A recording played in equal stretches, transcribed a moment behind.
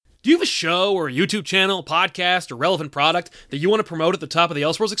Do you have a show or a YouTube channel, podcast, or relevant product that you want to promote at the top of the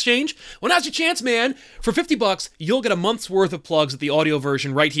Elseworlds Exchange? Well, now's your chance, man. For $50, you'll get a month's worth of plugs at the audio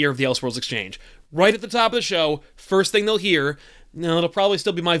version right here of the Elseworlds Exchange. Right at the top of the show, first thing they'll hear. No, it'll probably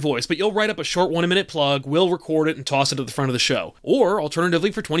still be my voice, but you'll write up a short 1-minute plug, we'll record it and toss it at the front of the show. Or, alternatively,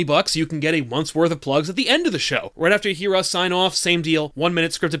 for $20, you can get a month's worth of plugs at the end of the show. Right after you hear us sign off, same deal,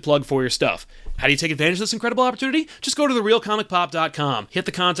 1-minute scripted plug for your stuff. How do you take advantage of this incredible opportunity? Just go to therealcomicpop.com, hit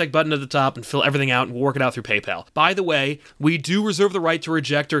the contact button at the top, and fill everything out, and we'll work it out through PayPal. By the way, we do reserve the right to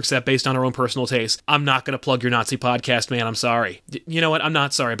reject or accept based on our own personal taste. I'm not going to plug your Nazi podcast, man, I'm sorry. You know what, I'm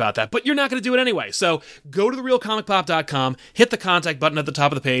not sorry about that, but you're not going to do it anyway. So, go to therealcomicpop.com, hit the contact button at the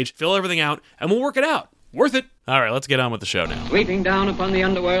top of the page, fill everything out, and we'll work it out. Worth it. All right, let's get on with the show now. Sweeping down upon the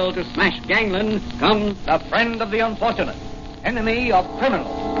underworld to smash gangland comes the friend of the unfortunate, enemy of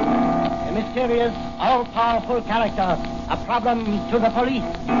criminals. A mysterious, all-powerful character, a problem to the police,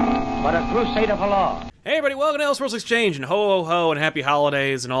 but a crusader for law. Hey everybody, welcome to Elseworlds Exchange, and ho ho ho, and happy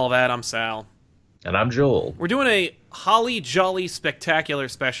holidays and all that. I'm Sal. And I'm Joel. We're doing a holly jolly spectacular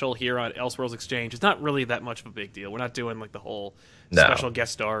special here on Elseworlds Exchange. It's not really that much of a big deal. We're not doing like the whole special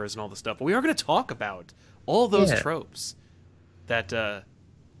guest stars and all the stuff, but we are going to talk about all those tropes that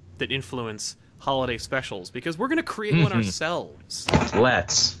influence holiday specials, because we're going to create one ourselves.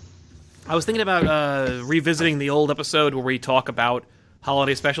 Let's. I was thinking about revisiting the old episode where we talk about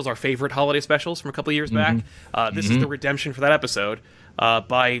holiday specials, our favorite holiday specials from a couple of years back. This is the redemption for that episode.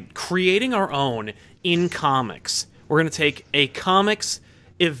 By creating our own in comics. We're going to take a comics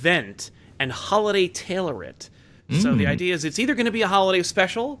event and holiday tailor it. So the idea is it's either going to be a holiday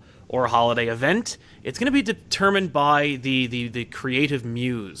special or a holiday event. It's going to be determined by the creative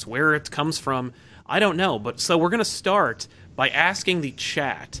muse. Where it comes from, I don't know. But so we're going to start by asking the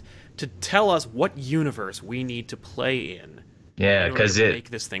chat to tell us what universe we need to play in. Yeah, because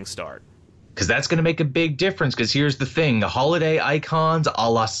make this thing start. Because that's going to make a big difference, because here's the thing. The holiday icons a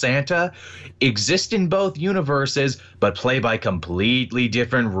la Santa exist in both universes, but play by completely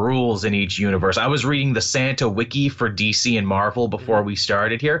different rules in each universe. I was reading the Santa wiki for DC and Marvel before we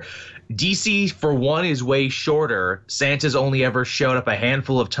started here. DC, for one, is way shorter. Santa's only ever showed up a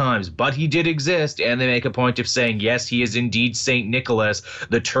handful of times, but he did exist, and they make a point of saying, yes, he is indeed Saint Nicholas,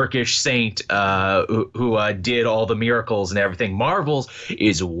 the Turkish saint who did all the miracles and everything. Marvel's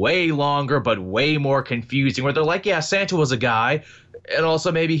is way longer, but way more confusing, where they're like, yeah, Santa was a guy, and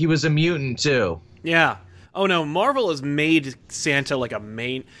also maybe he was a mutant, too. Yeah. Oh no, Marvel has made Santa like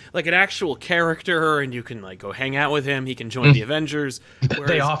an actual character, and you can like go hang out with him. He can join the Avengers.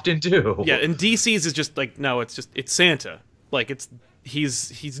 They often do. Yeah, and DC's is just like, no, it's Santa. Like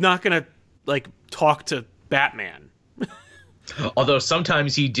he's not gonna like talk to Batman. Although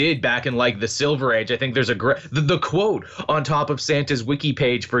sometimes he did back in like the Silver Age. I think there's the quote on top of Santa's wiki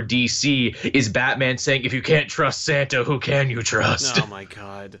page for DC is Batman saying, "If you can't trust Santa, who can you trust?" Oh my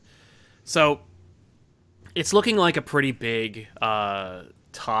god. So it's looking like a pretty big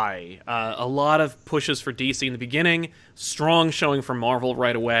tie. A lot of pushes for DC in the beginning, strong showing from Marvel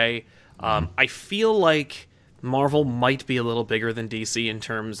right away. I feel like Marvel might be a little bigger than DC in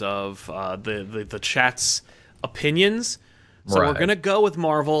terms of the chat's opinions. So we're going to go with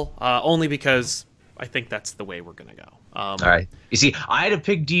Marvel, only because I think that's the way we're going to go. All right. You see, I had to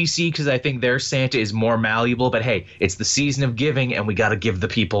pick DC because I think their Santa is more malleable, but hey, it's the season of giving, and we got to give the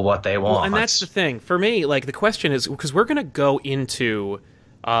people what they want. Well, and that's the thing. For me, like, the question is, because we're going to go into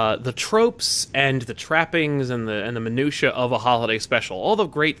the tropes and the trappings and the minutia of a holiday special, all the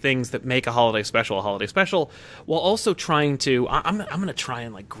great things that make a holiday special, while also trying to, I'm going to try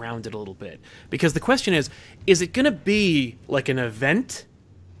and, like, ground it a little bit. Because the question is it going to be, like, an event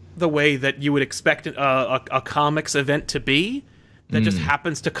the way that you would expect a comics event to be, that just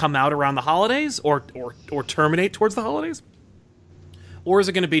happens to come out around the holidays or terminate towards the holidays? Or is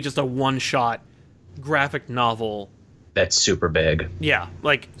it going to be just a one-shot graphic novel that's super big? Yeah,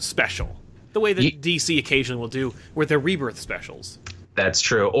 like special. The way that DC occasionally will do with their Rebirth specials. That's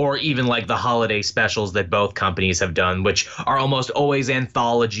true. Or even like the holiday specials that both companies have done, which are almost always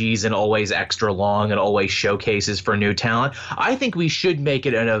anthologies and always extra long and always showcases for new talent. I think we should make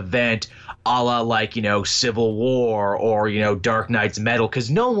it an event a la, like, you know, Civil War or, you know, Dark Knight's Metal, because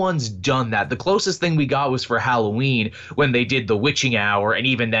no one's done that. The closest thing we got was for Halloween when they did the Witching Hour, and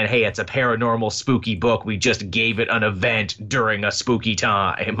even then, hey, it's a paranormal spooky book. We just gave it an event during a spooky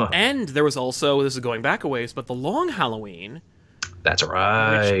time. And there was also, this is going back a ways, but the Long Halloween. That's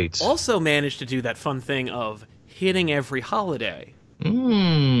right. Which also managed to do that fun thing of hitting every holiday.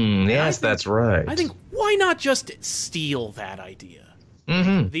 Yes, that's right. I think, why not just steal that idea?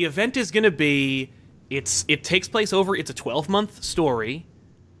 Mm-hmm. The event is going to be, it takes place over, it's a 12-month story,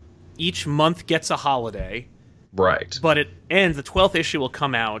 each month gets a holiday, Right. but it ends. The 12th issue will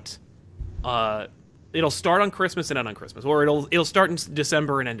come out. It'll start on Christmas and end on Christmas, or it'll start in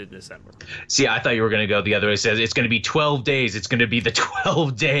December and end in December. See, I thought you were going to go the other way. It says it's going to be 12 days. It's going to be the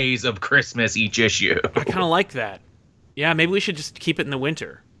 12 days of Christmas each issue. I kind of like that. Yeah, maybe we should just keep it in the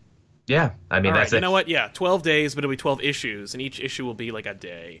winter. Yeah, I mean, All that's right, it. you know what? Yeah, 12 days, but it'll be 12 issues, and each issue will be like a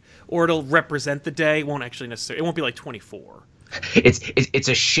day. Or it'll represent the day. It won't actually necessarily... It won't be like 24. It's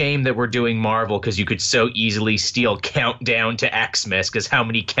a shame that we're doing Marvel because you could so easily steal Countdown to Xmas because how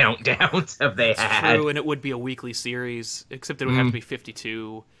many countdowns have they had? True, and it would be a weekly series, except it would have to be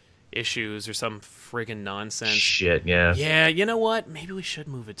 52 issues or some friggin' nonsense. Shit, yeah. Yeah, you know what? Maybe we should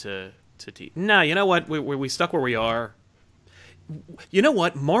move it to T. No, you know what? We stuck where we are. You know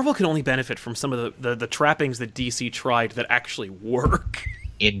what? Marvel can only benefit from some of the trappings that DC tried that actually work.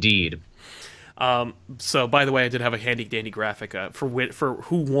 Indeed. So, by the way, I did have a handy-dandy graphic for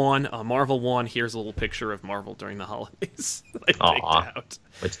who won. Marvel won. Here's a little picture of Marvel during the holidays that I picked out.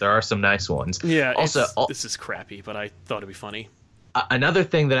 Which there are some nice ones. Yeah, Also, this is crappy, but I thought it'd be funny. Another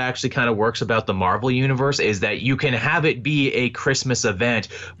thing that actually kind of works about the Marvel universe is that you can have it be a Christmas event,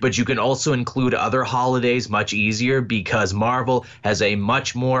 but you can also include other holidays much easier because Marvel has a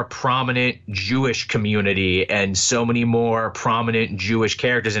much more prominent Jewish community and so many more prominent Jewish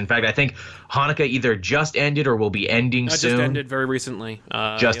characters. In fact, I think Hanukkah either just ended or will be ending soon. Just ended very recently.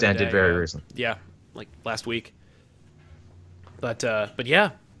 Just ended very recently. Yeah, like last week. But yeah.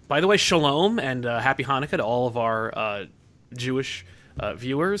 By the way, shalom and happy Hanukkah to all of our Jewish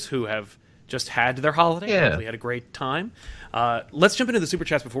viewers who have just had their holiday. Yeah. Hopefully had a great time. Let's jump into the super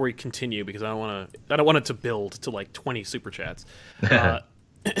chats before we continue because I don't want it to build to like 20 super chats.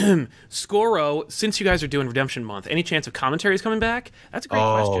 Scoro, since you guys are doing Redemption Month, any chance of commentaries coming back? That's a great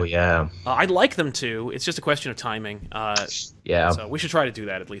question. Oh, yeah. I'd like them to. It's just a question of timing. Yeah. So we should try to do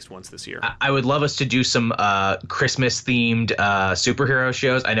that at least once this year. I would love us to do some Christmas-themed superhero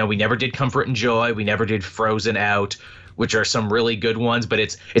shows. I know we never did Comfort and Joy. We never did Frozen Out, which are some really good ones, but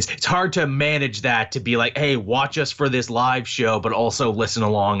it's hard to manage that to be like, hey, watch us for this live show, but also listen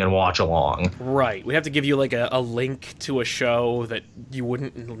along and watch along. Right. We have to give you like a link to a show that you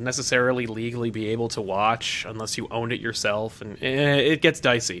wouldn't necessarily legally be able to watch unless you owned it yourself, and it gets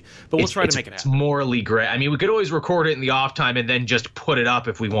dicey. But we'll try to make it happen. It's morally great. I mean, we could always record it in the off time and then just put it up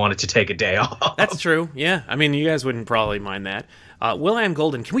if we wanted to take a day off. That's true. Yeah. I mean, you guys wouldn't probably mind that. Will.i.am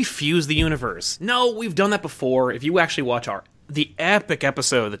Golden, can we fuse the universe? No, we've done that before. If you actually watch the epic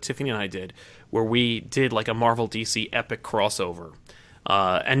episode that Tiffany and I did, where we did like a Marvel DC epic crossover,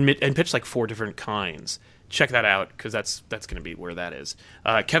 and pitched like 4 different kinds. Check that out because that's going to be where that is.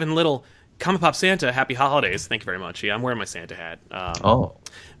 Kevin Little, Comic Pop Santa, happy holidays. Thank you very much. Yeah, I'm wearing my Santa hat.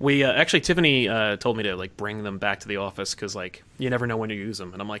 We actually Tiffany told me to like bring them back to the office because like you never know when you use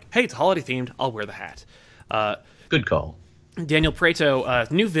them, and I'm like, hey, it's holiday themed. I'll wear the hat. Good call. Daniel Prato,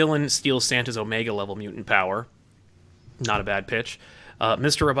 new villain steals Santa's Omega level mutant power. Not a bad pitch.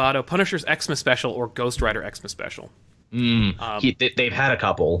 Mr. Roboto, Punisher's Xmas special or Ghost Rider Xmas special. They've had a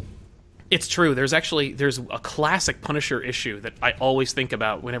couple. It's true. There's a classic Punisher issue that I always think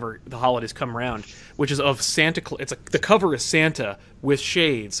about whenever the holidays come around, which is of Santa. The cover is Santa with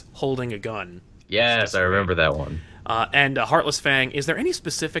shades holding a gun. Yes, I remember that one. And Heartless Fang, is there any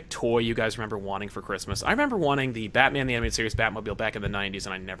specific toy you guys remember wanting for Christmas? I remember wanting the Batman the Animated Series Batmobile back in the 90s,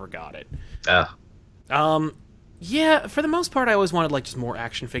 and I never got it. Yeah, for the most part, I always wanted like just more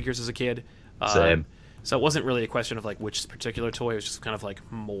action figures as a kid. Same. So it wasn't really a question of like which particular toy. It was just kind of like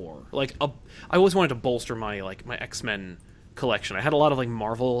more. Like I always wanted to bolster my X-Men collection. I had a lot of like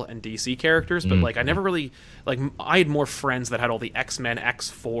Marvel and DC characters, but like I never really like. I had more friends that had all the X-Men,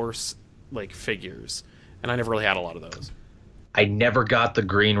 X-Force like figures. And I never really had a lot of those. I never got the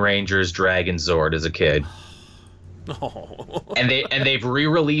Green Ranger's Dragon Zord as a kid. Oh. And they've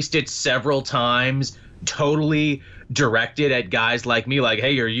re-released it several times, totally directed at guys like me. Like,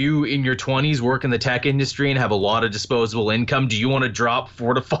 hey, are you in your 20s, work in the tech industry, and have a lot of disposable income? Do you want to drop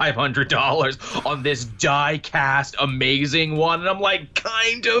 $400 to $500 on this die-cast amazing one? And I'm like,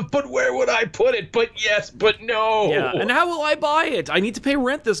 kind of, but where would I put it? But yes, but no. Yeah, and how will I buy it? I need to pay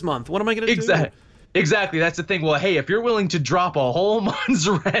rent this month. What am I going to do? Exactly. That's the thing. Well, hey, if you're willing to drop a whole month's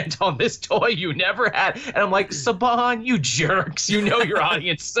rent on this toy you never had, and I'm like, Saban, you jerks, you know your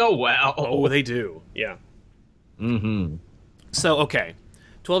audience so well. Oh, they do. Yeah. Mm-hmm. So, okay,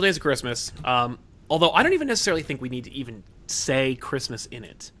 12 Days of Christmas. Although I don't even necessarily think we need to even say Christmas in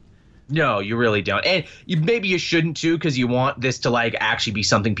it. No, you really don't. And maybe you shouldn't too, because you want this to like actually be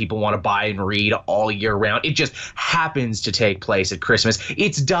something people want to buy and read all year round. It just happens to take place at Christmas.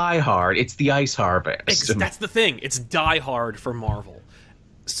 It's Die Hard. It's the Ice Harvest. That's the thing. It's Die Hard for Marvel.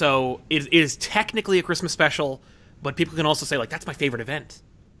 So it is technically a Christmas special, but people can also say, like, that's my favorite event.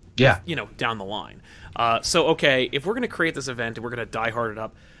 Yeah. You know, down the line. So, okay, if we're going to create this event and we're going to Die Hard it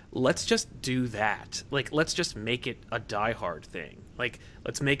up, let's just do that. Like, let's just make it a Die Hard thing. Like,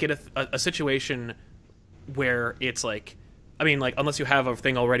 let's make it a situation where it's like, I mean, like, unless you have a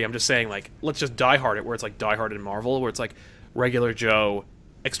thing already, I'm just saying, like, let's just Die Hard it, where it's like Die Hard in Marvel, where it's like regular Joe,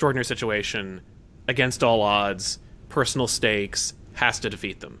 extraordinary situation, against all odds, personal stakes, has to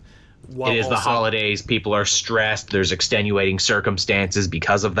defeat them. It is the holidays. People are stressed. There's extenuating circumstances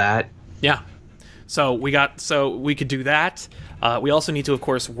because of that. Yeah. So we could do that. We also need to, of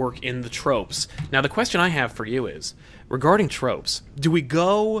course, work in the tropes. Now, the question I have for you is, regarding tropes, do we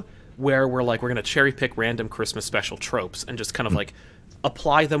go where we're going to cherry pick random Christmas special tropes and just kind of like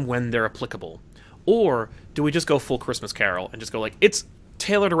apply them when they're applicable? Or do we just go full Christmas Carol and just go like, it's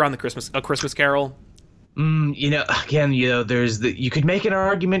tailored around a Christmas Carol? Again, you could make an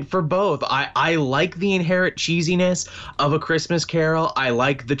argument for both. I like the inherent cheesiness of A Christmas Carol. I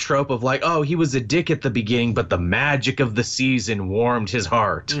like the trope of like, oh, he was a dick at the beginning, but the magic of the season warmed his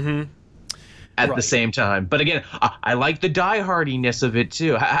heart. Mm-hmm. At the same time. But again, I like the diehardiness of it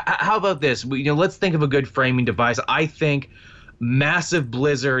too. How about this? Let's think of a good framing device. I think massive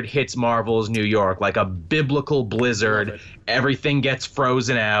blizzard hits Marvel's New York, like a biblical blizzard. Everything gets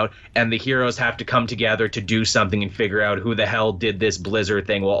frozen out, and the heroes have to come together to do something and figure out who the hell did this blizzard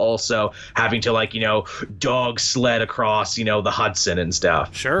thing, while also having to, dog sled across, the Hudson and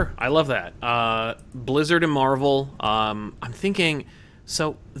stuff. Sure, I love that. Blizzard and Marvel. I'm thinking.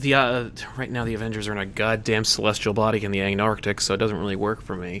 So right now the Avengers are in a goddamn celestial body in the Antarctic, so it doesn't really work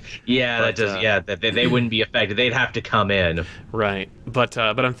for me. Yeah, but, that does. Yeah, they wouldn't be affected. They'd have to come in. Right, but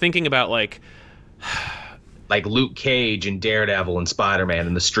I'm thinking about like Luke Cage and Daredevil and Spider-Man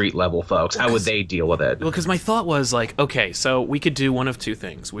and the street level folks. How would they deal with it? Well, because my thought was like, okay, so we could do one of two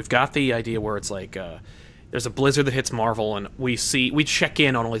things. We've got the idea where it's like. There's a blizzard that hits Marvel, and we check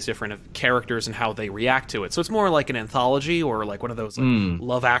in on all these different characters and how they react to it. So it's more like an anthology or like one of those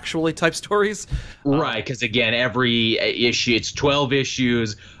Love Actually type stories. Right, because again, every issue, it's 12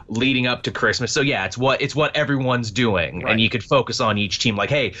 issues leading up to Christmas. So yeah, it's what everyone's doing, right. And you could focus on each team. Like,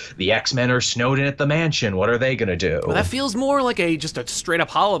 hey, the X-Men are snowed in at the mansion. What are they gonna do? Well, that feels more like just a straight up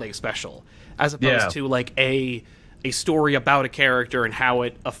holiday special, as opposed to like a story about a character and how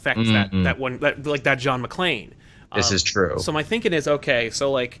it affects that John McClane. This is true. So my thinking is, okay,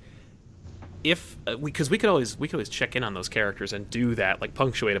 so like if because we could always check in on those characters and do that, like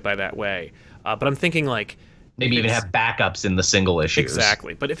punctuate it by that way. But I'm thinking like maybe even have backups in the single issues.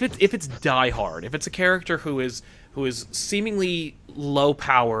 Exactly. But if it's Die Hard, if it's a character who is seemingly low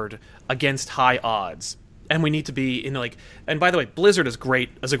powered against high odds, and we need to be in like, and by the way, Blizzard is great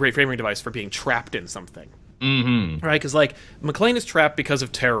as a great framing device for being trapped in something. Mm-hmm. Right, because like McClane is trapped because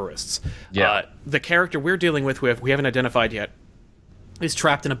of terrorists. Yeah. The character we're dealing with, we haven't identified yet, is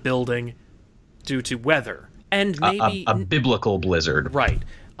trapped in a building due to weather and maybe a biblical blizzard. Right.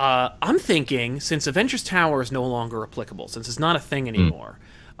 I'm thinking since Avengers Tower is no longer applicable, since it's not a thing anymore,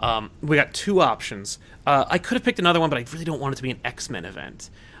 we got two options. I could have picked another one, but I really don't want it to be an X-Men event.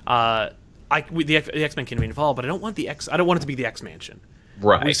 The X-Men can be involved, but I don't want it to be the X-Mansion.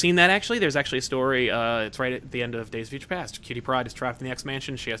 Right. We've seen that, actually. There's actually a story, it's right at the end of Days of Future Past. Kitty Pryde is trapped in the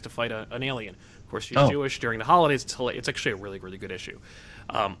X-Mansion. She has to fight an alien. Of course, she's Jewish. During the holidays, it's actually a really, really good issue.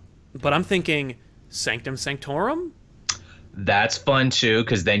 But I'm thinking Sanctum Sanctorum? That's fun too,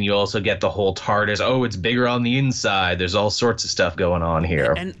 because then you also get the whole TARDIS. Oh, it's bigger on the inside. There's all sorts of stuff going on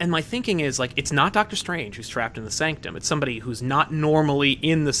here. And my thinking is like it's not Doctor Strange who's trapped in the Sanctum. It's somebody who's not normally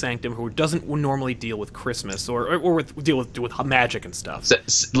in the Sanctum, who doesn't normally deal with Christmas or deal with magic and stuff. So,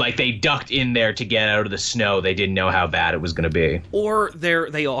 like they ducked in there to get out of the snow. They didn't know how bad it was going to be. Or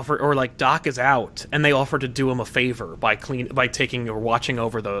they offer, or like Doc is out and they offer to do him a favor by taking or watching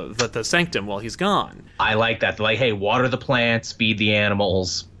over the Sanctum while he's gone. I like that. They're like, hey, water the plants, feed the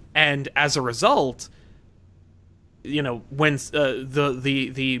animals, and as a result, when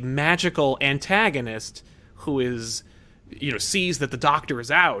the magical antagonist who is sees that the doctor is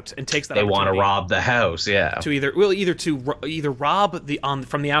out and takes that they want to rob the house, to either rob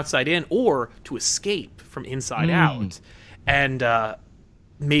from the outside in or to escape from inside out. And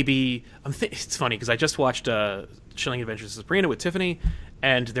maybe it's funny because I just watched Chilling Adventures of Sabrina with Tiffany,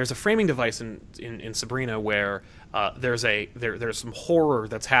 and there's a framing device in Sabrina where there's some horror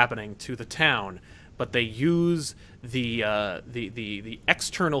that's happening to the town, but they use the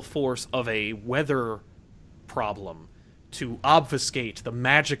external force of a weather problem to obfuscate the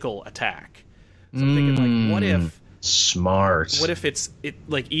magical attack. So I'm thinking, like, what if smart? What if it's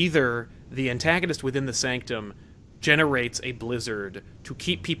like either the antagonist within the Sanctum generates a blizzard to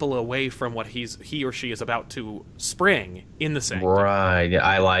keep people away from what he or she is about to spring in the sanctum. Right.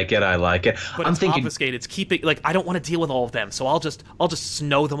 I like it. But I'm it's thinking obfuscated. It's keeping, like, I don't want to deal with all of them, so I'll just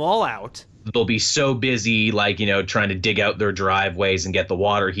snow them all out. they'll be so busy, like, trying to dig out their driveways and get the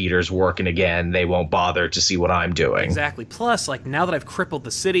water heaters working again, they won't bother to see what I'm doing. Exactly. Plus, like, now that I've crippled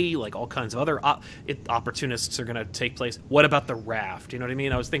the city, like, all kinds of other opportunists are going to take place. What about the raft? You know what I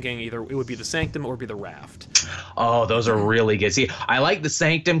mean? I was thinking either it would be the Sanctum or be the raft. Oh, those are really good. See, I like the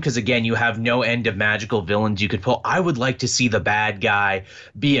Sanctum because, again, you have no end of magical villains you could pull. I would like to see the bad guy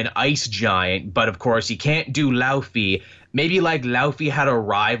be an ice giant, but, of course, you can't do Laufey. Maybe, like, Laufey had a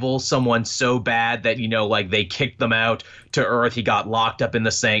rival, someone so bad that, like, they kicked them out to Earth. He got locked up in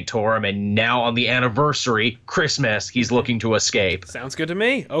the Sanctorum, and now on the anniversary, Christmas, he's looking to escape. Sounds good to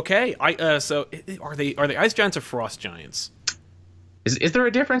me. Okay. So are they ice giants or frost giants? Is there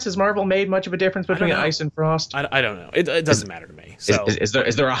a difference? Has Marvel made much of a difference between ice and frost? I don't know. It doesn't matter to me. So is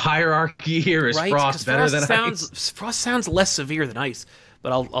there a hierarchy here? Is right? frost better than ice? Frost sounds less severe than ice,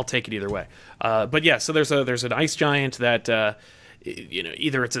 but I'll take it either way. But yeah, so there's an ice giant that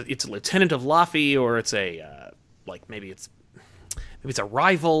either it's a lieutenant of Laufey, or it's maybe it's a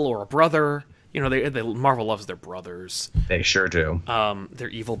rival or a brother. Marvel loves their brothers. They sure do. They're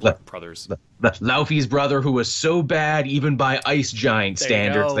evil brothers. Laufey's brother, who was so bad even by ice giant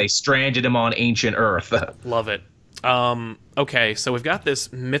standards, they stranded him on ancient Earth. Love it. Okay, so we've got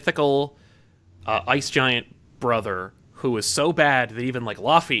this mythical ice giant brother who is so bad that even like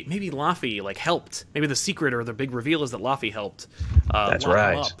Laufey like helped. Maybe the secret or the big reveal is that Laufey helped. That's lock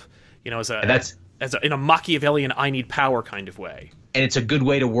right. Him up, in a Machiavellian I need power kind of way. And it's a good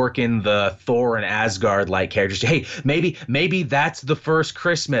way to work in the Thor and Asgard-like characters. Hey, maybe that's the first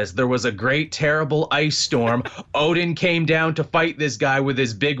Christmas. There was a great, terrible ice storm. Odin came down to fight this guy with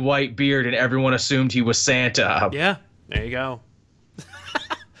his big white beard, and everyone assumed he was Santa. Yeah, there you go.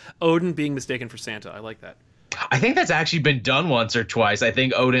 Odin being mistaken for Santa. I like that. I think that's actually been done once or twice. I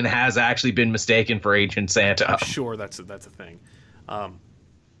think Odin has actually been mistaken for Ancient Santa. I'm sure that's a thing.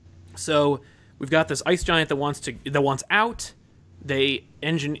 So we've got this ice giant that wants out.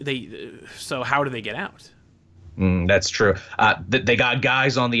 So how do they get out? That's true. They got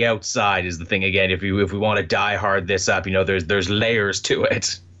guys on the outside is the thing. Again, if we want to die hard this up, there's layers to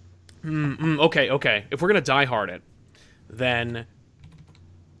it. Okay. If we're gonna die hard it, then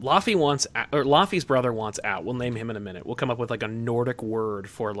Laufey's brother wants out. We'll name him in a minute. We'll come up with like a Nordic word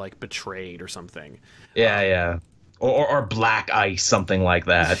for like betrayed or something. Yeah. Or black ice, something like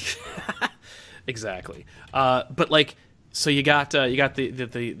that. Exactly. But like. So you got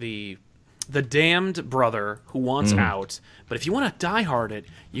the damned brother who wants out, but if you want to die hard it,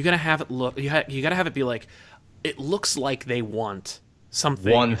 you gotta have it look. You gotta have it be like, it looks like they want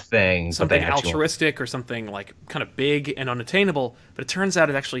something, something altruistic or something like kind of big and unattainable. But it turns out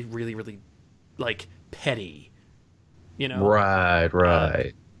it's actually really, really like petty.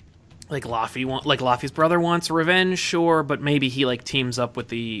 Right. Like Laufey's brother wants revenge, sure, but maybe he like teams up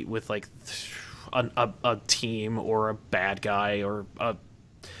with a team or a bad guy or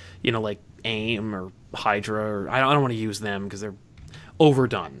like AIM or Hydra, or I don't want to use them because they're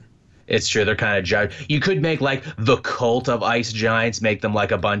overdone. It's true, they're kind of judged. You could make like the cult of ice giants, make them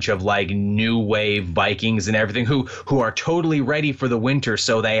like a bunch of like new wave Vikings and everything who are totally ready for the winter,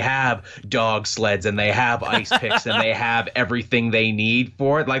 so they have dog sleds and they have ice picks and they have everything they need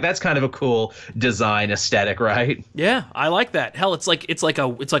for it. Like that's kind of a cool design aesthetic, right? Yeah, I like that. Hell, it's like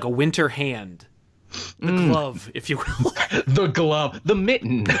a winter hand. The glove, if you will. The glove. The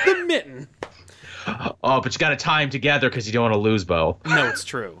mitten. The mitten. Oh, but you got to tie them together because you don't want to lose both. No, it's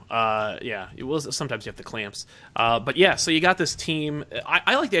true. Yeah. Sometimes you have the clamps. But yeah, so you got this team.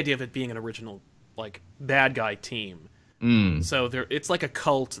 I like the idea of it being an original, like, bad guy team. So it's like a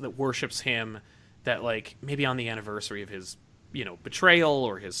cult that worships him, that, like, maybe on the anniversary of his, betrayal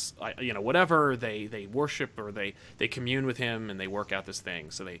or his, whatever, they worship or they commune with him and they work out this thing.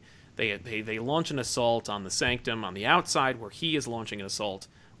 So they launch an assault on the Sanctum on the outside, where he is launching an assault,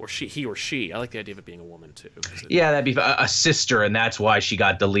 or he or she. I like the idea of it being a woman too. Yeah, that'd be a sister, and that's why she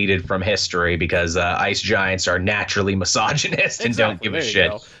got deleted from history, because ice giants are naturally misogynist and don't give a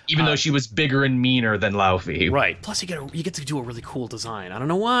shit. Even though she was bigger and meaner than Laufey. Right. Plus, you get to do a really cool design. I don't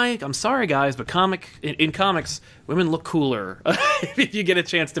know why. I'm sorry, guys, but in comics, women look cooler if you get a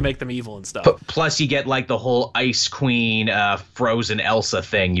chance to make them evil and stuff. Plus, you get like the whole Ice Queen, Frozen Elsa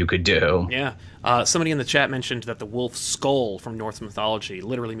thing you could do. Yeah. Somebody in the chat mentioned that the wolf Skull from Norse mythology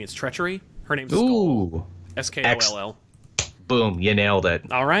literally means treachery. Her name's Skull. Skoll. Boom, you nailed it.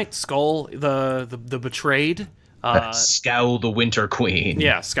 All right, Skull, the betrayed. Scowl the Winter Queen.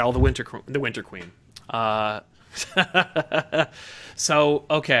 Yeah, Scowl the Winter Queen. So,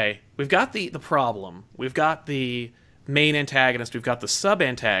 okay, we've got the problem. We've got the main antagonist. We've got the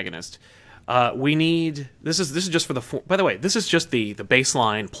sub-antagonist. We need... This is just for the... By the way, this is just the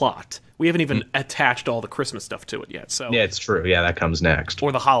baseline plot. We haven't even attached all the Christmas stuff to it yet. So Yeah, it's true. Yeah, that comes next.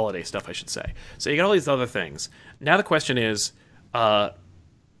 or the holiday stuff, I should say. So you got all these other things. Now the question is,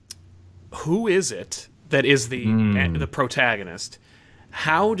 who is it that is the protagonist?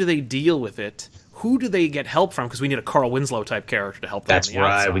 How do they deal with it? Who do they get help from? Because we need a Carl Winslow type character to help them. That's on the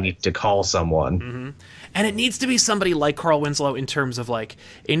right. outside. We need to call someone. And it needs to be somebody like Carl Winslow in terms of like,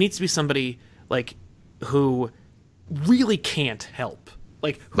 it needs to be somebody like who really can't help.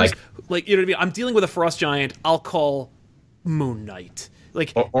 Like you know what I mean? I'm dealing with a frost giant. I'll call Moon Knight.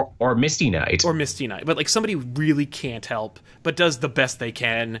 Like or Misty Knight. Or Misty Knight. But like somebody who really can't help, but does the best they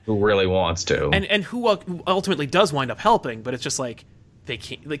can. Who really wants to. And who ultimately does wind up helping, but it's just like they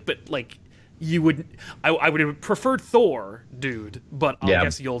can't you would I would have preferred Thor, dude, but I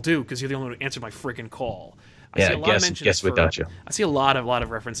guess you'll do because you're the only one who answered my freaking call. I see a lot of mentions without you. I see a lot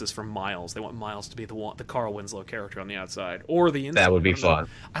of references from Miles. They want Miles to be the Carl Winslow character on the outside or the inside. That would be fun.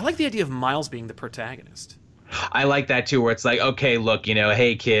 I like the idea of Miles being the protagonist. I like that too, where it's like, okay, look,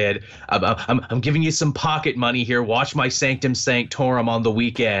 hey kid, I'm giving you some pocket money here. Watch my Sanctum Sanctorum on the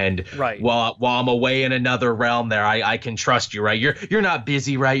weekend, right? While I'm away in another realm, there, I can trust you, right? You're not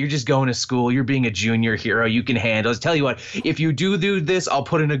busy, right? You're just going to school. You're being a junior hero. You can handle. Tell you what, if you do this, I'll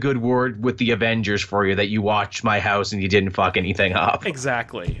put in a good word with the Avengers for you that you watched my house and you didn't fuck anything up.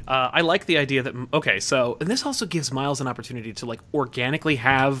 Exactly. I like the idea that and this also gives Miles an opportunity to like organically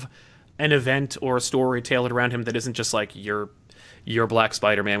have an event or a story tailored around him that isn't just like you're Black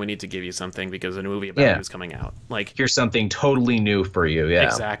Spider-Man. We need to give you something because a new movie about you is coming out. Like here's something totally new for you. Yeah,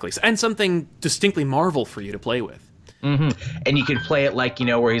 exactly, and something distinctly Marvel for you to play with. And you can play it like,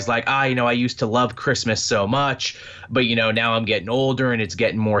 where he's like, I used to love Christmas so much, but, now I'm getting older and it's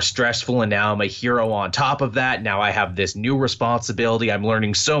getting more stressful and now I'm a hero on top of that. Now I have this new responsibility. I'm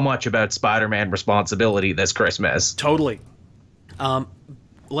learning so much about Spider-Man responsibility this Christmas. Totally.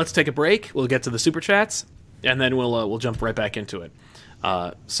 Let's take a break. We'll get to the super chats, and then we'll jump right back into it.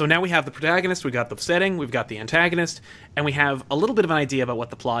 So now we have the protagonist, we've got the setting, we've got the antagonist, and we have a little bit of an idea about what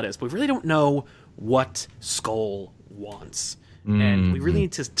the plot is, but we really don't know what Skull wants. And we really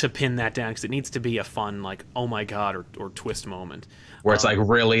need to pin that down because it needs to be a fun, like, oh my god, or twist moment. Where it's like,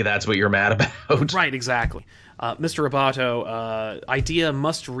 really, that's what you're mad about? Right, exactly. Mr. Roboto, Idea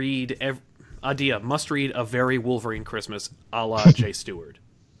must read A Very Wolverine Christmas, a la Jay Stewart.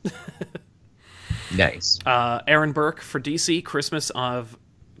 Nice. Aaron Burke for DC, Christmas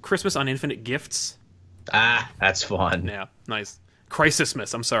on Infinite Gifts. That's fun. Yeah, nice.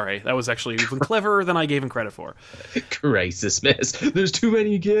 Crisismas, I'm sorry. That was actually even cleverer than I gave him credit for. Crisismas. There's too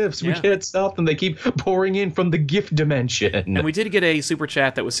many gifts. We can't stop them. They keep pouring in from the gift dimension. And we did get a super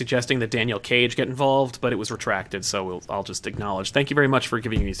chat that was suggesting that Daniel Cage get involved, but it was retracted, so I'll just acknowledge. Thank you very much for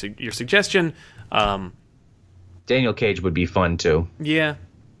giving me your suggestion. Daniel Cage would be fun, too. Yeah.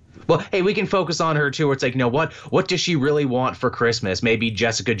 Well, hey, we can focus on her, too, where it's like, what does she really want for Christmas? Maybe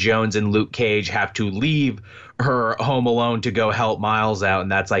Jessica Jones and Luke Cage have to leave her home alone to go help Miles out,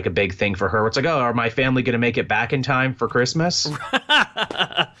 and that's like a big thing for her. It's like, oh, are my family going to make it back in time for Christmas?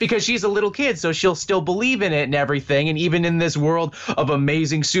 Because she's a little kid, so she'll still believe in it and everything, and even in this world of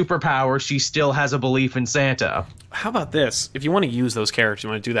amazing superpowers, she still has a belief in Santa. How about this? If you want to use those characters, you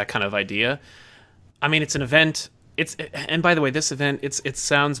want to do that kind of idea, I mean, it's an event... And by the way, this event, it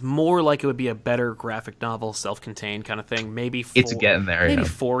sounds more like it would be a better graphic novel, self-contained kind of thing. Maybe it's getting there. Maybe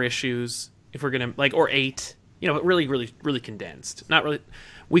 4 issues if we're gonna or 8. But really, really, really condensed. Not really.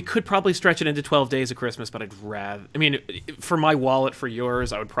 We could probably stretch it into 12 Days of Christmas, but I'd rather. I mean, for my wallet, for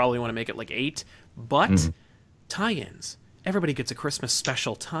yours, I would probably want to make it like 8. But tie-ins. Everybody gets a Christmas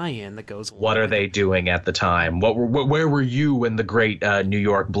special tie-in that goes along. What are they doing at the time? Where were you when the great New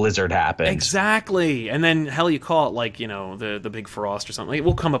York blizzard happened? Exactly. And then hell, you call it like the Big Frost or something.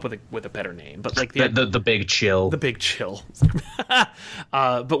 We'll come up with a better name, but like the Big Chill. The Big Chill.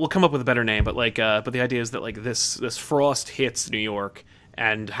 But we'll come up with a better name. But but the idea is that like this frost hits New York,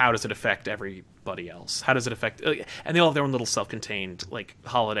 and how does it affect everybody else? How does it affect? And they all have their own little self-contained like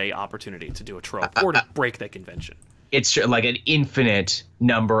holiday opportunity to do a trope or to break that convention. It's like an infinite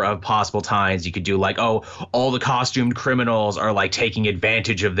number of possible times you could do, like, oh, all the costumed criminals are like taking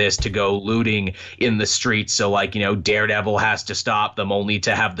advantage of this to go looting in the streets, so like, you know, Daredevil has to stop them, only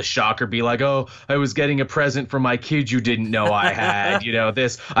to have the Shocker be like, oh, I was getting a present for my kid you didn't know I had. You know,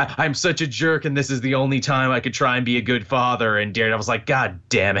 I'm such a jerk, and this is the only time I could try and be a good father. And Daredevil's like, God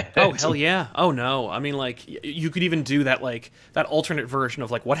damn it. Oh, hell yeah. Oh, no. I mean, like, you could even do that, like, that alternate version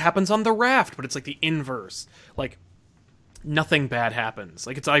of, like, what happens on the raft, but it's, like, the inverse. Like, nothing bad happens.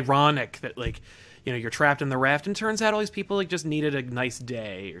 Like, it's ironic that, like, you know, you're trapped in the raft, and turns out all these people, like, just needed a nice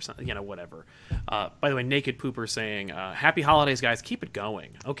day or something, you know, whatever. By the way, Naked Pooper saying, happy holidays, guys. Keep it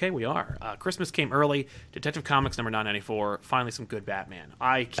going. Okay, we are. Christmas came early. Detective Comics number 994. Finally, some good Batman.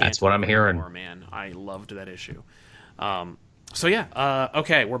 I can't. That's what I'm hearing. More, man. I loved that issue. So, yeah.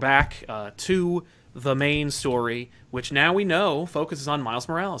 Okay, we're back to the main story, which now we know focuses on Miles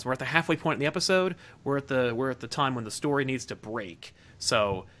Morales. We're at the halfway point in the episode. We're at the time when the story needs to break.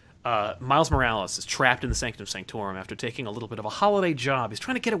 So Miles Morales is trapped in the Sanctum Sanctorum after taking a little bit of a holiday job. He's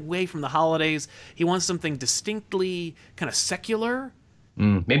trying to get away from the holidays. He wants something distinctly kind of secular.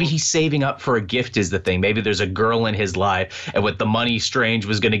 Maybe he's saving up for a gift is the thing. Maybe there's a girl in his life, and with the money Strange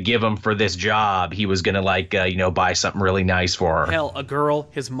was going to give him for this job, he was going to, like, buy something really nice for her. Hell, a girl,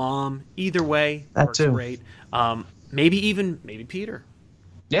 his mom, either way, that works too. Great. Maybe Peter.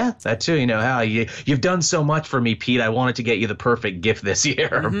 Yeah, that too. You know, how you've done so much for me, Pete. I wanted to get you the perfect gift this year.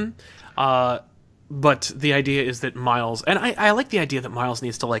 Mm-hmm. But the idea is that Miles, and I like the idea that Miles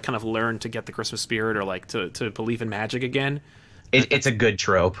needs to, like, kind of learn to get the Christmas spirit, or like to believe in magic again. It's a good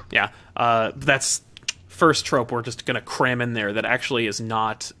trope. Yeah, that's first trope we're just gonna cram in there that actually is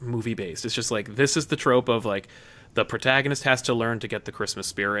not movie based. It's just like, this is the trope of, like, the protagonist has to learn to get the Christmas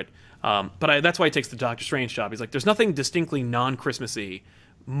spirit. But that's why he takes the Doctor Strange job. He's like, there's nothing distinctly non-Christmassy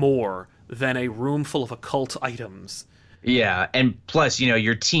more than a room full of occult items. Yeah, and plus, you know,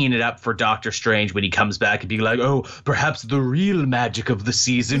 you're teeing it up for Doctor Strange when he comes back and be like, oh, perhaps the real magic of the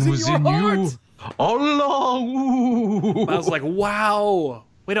season was in you all along. Ooh. I was like, wow.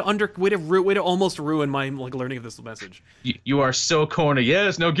 Way to almost ruin my, like, learning of this message. You are so corny.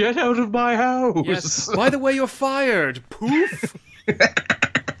 Yes, now get out of my house. Yes. By the way, you're fired. Poof.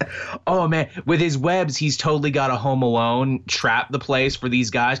 Oh, man. With his webs, he's totally got a Home Alone trap the place for these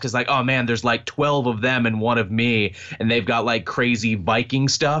guys. Because, like, oh, man, there's like 12 of them and one of me. And they've got, like, crazy Viking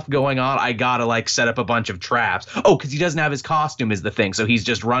stuff going on. I got to, like, set up a bunch of traps. Oh, because he doesn't have his costume is the thing. So he's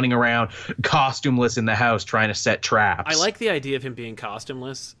just running around costumeless in the house trying to set traps. I like the idea of him being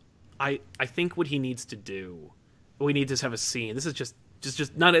costumeless. I think what he needs to do, we need to have a scene. This is just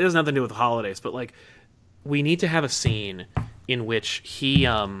not, it has nothing to do with the holidays, but, like, we need to have a scene in which he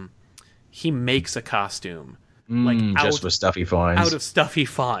makes a costume, like, just with stuff he finds. Out of stuff he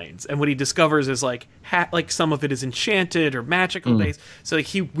finds, and what he discovers is, like, like, some of it is enchanted or magical based. So, like,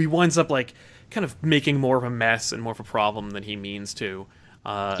 he winds up, like, kind of making more of a mess and more of a problem than he means to.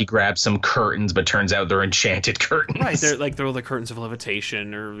 He grabs some curtains, but turns out they're enchanted curtains. Right, they're the curtains of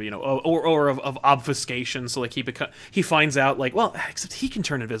levitation, or, you know, or of obfuscation. So, like, he finds out, like, well, except he can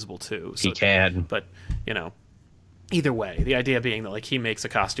turn invisible too. So, he can, but, you know, either way, the idea being that, like, he makes a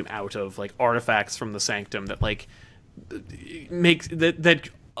costume out of, like, artifacts from the Sanctum that, like, makes that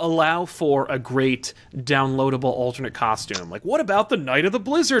allow for a great downloadable alternate costume. Like, what about the Night of the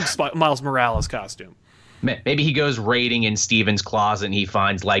Blizzard Miles Morales costume? Maybe he goes raiding in Steven's closet and he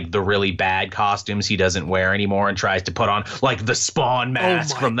finds, like, the really bad costumes he doesn't wear anymore and tries to put on, like, the Spawn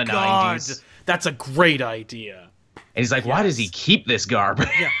mask from the 90s. That's a great idea. And he's like, why does he keep this garbage?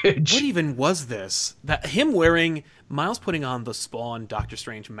 Yeah. What even was this? That him wearing, Miles putting on the Spawn Doctor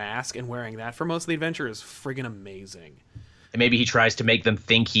Strange mask and wearing that for most of the adventure is friggin' amazing. And maybe he tries to make them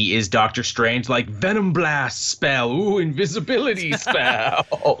think he is Doctor Strange, like, Venom Blast spell, ooh, invisibility spell.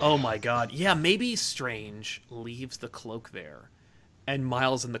 Oh my god. Yeah, maybe Strange leaves the cloak there, and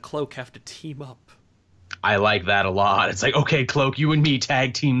Miles and the cloak have to team up. I like that a lot. It's like, okay, Cloak, you and me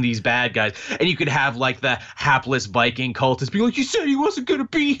tag team these bad guys. And you could have, like, the hapless Viking cultist be like, you said he wasn't going to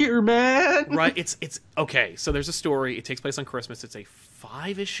be here, man. Right, it's okay, so there's a story. It takes place on Christmas. It's a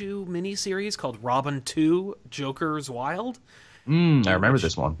 5-issue miniseries called Robin 2, Joker's Wild. I remember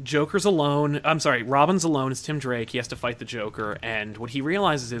this one. Joker's alone. I'm sorry, Robin's alone. It's Tim Drake. He has to fight the Joker. And what he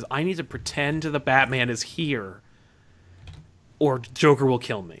realizes is, I need to pretend the Batman is here, or Joker will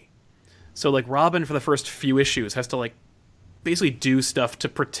kill me. So, like, Robin, for the first few issues, has to, like, basically do stuff to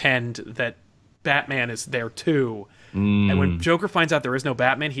pretend that Batman is there too. And when Joker finds out there is no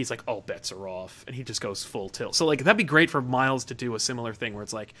Batman, he's like, oh, bets are off. And he just goes full tilt. So, like, that'd be great for Miles to do a similar thing where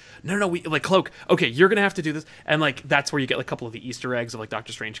it's like, no, we, like, Cloak, okay, you're going to have to do this. And, like, that's where you get, like, a couple of the Easter eggs of, like,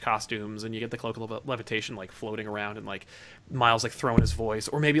 Doctor Strange costumes, and you get the Cloak of Levitation, like, floating around, and, like, Miles, like, throwing his voice.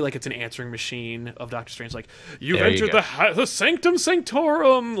 Or maybe, like, it's an answering machine of Doctor Strange, like, you've entered the Sanctum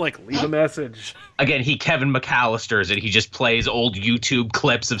Sanctorum. Like, leave a message. Again, he Kevin McAllister's it. He just plays old YouTube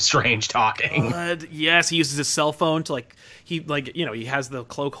clips of Strange talking. Yes, he uses his cell phone to, like, he has the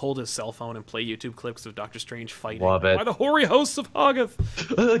Cloak hold his cell phone and play YouTube clips of Doctor Strange fighting. Love it. By the hoary hosts of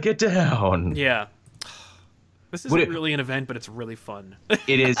Hoggoth. Get down. Yeah. This isn't really an event, but it's really fun.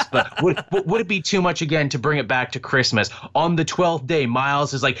 It is, but would it be too much again to bring it back to Christmas? On the 12th day,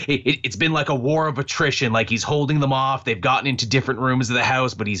 Miles is like, it's been like a war of attrition. Like, he's holding them off. They've gotten into different rooms of the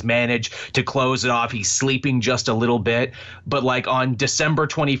house, but he's managed to close it off. He's sleeping just a little bit. But like on December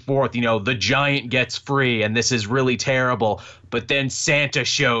 24th, the giant gets free, and this is really terrible. But then Santa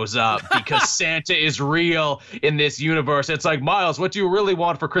shows up because Santa is real in this universe. It's like, Miles, what do you really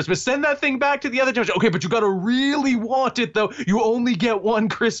want for Christmas? Send that thing back to the other dimension. Okay, but you gotta really want it, though. You only get one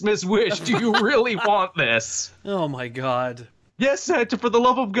Christmas wish. Do you really want this? Oh, my God. Yes, Santa, for the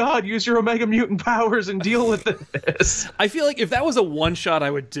love of God, use your Omega Mutant powers and deal with this. I feel like if that was a one-shot, I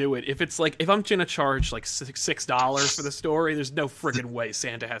would do it. If it's like, if I'm gonna charge like $6 for the story, there's no friggin' way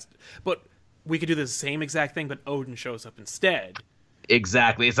Santa has to. But we could do the same exact thing, but Odin shows up instead.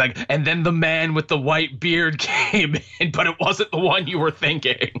 Exactly. It's like, and then the man with the white beard came in, but it wasn't the one you were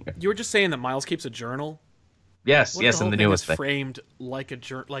thinking. You were just saying that Miles keeps a journal? Yes, in the newest thing. Framed like a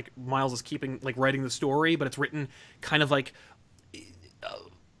journal, like Miles is writing the story, but it's written kind of like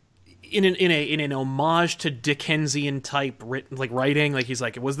in an homage to Dickensian type writing. Like, he's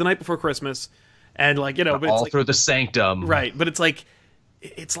like, it was the night before Christmas, and like, but all it's like, through the sanctum, right? But it's like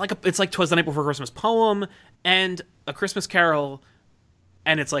 'Twas the Night Before Christmas poem and A Christmas Carol,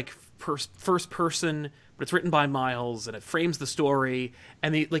 and it's like first person, but it's written by Miles, and it frames the story,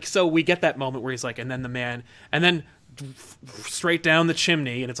 and so we get that moment where he's like, and then the man, and then straight down the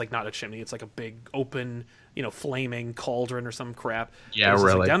chimney, and it's like not a chimney, it's like a big open, flaming cauldron or some crap. Yeah,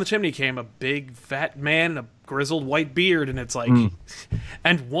 really. like, down the chimney came a big fat man, a grizzled white beard, and it's like,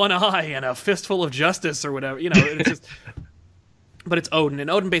 and one eye and a fistful of justice or whatever, it's just. But it's Odin,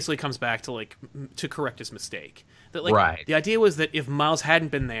 and Odin basically comes back to correct his mistake. That right. The idea was that if Miles hadn't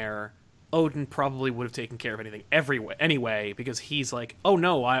been there, Odin probably would have taken care of anything anyway, because he's like, oh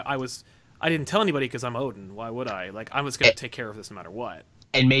no, I didn't tell anybody because I'm Odin. Why would I? Like, I was going to take care of this no matter what.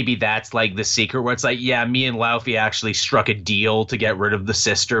 And maybe that's like the secret where it's like, yeah, me and Laufey actually struck a deal to get rid of the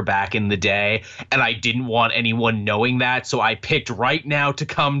sister back in the day, and I didn't want anyone knowing that, so I picked right now to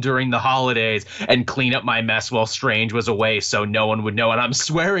come during the holidays and clean up my mess while Strange was away so no one would know, and I'm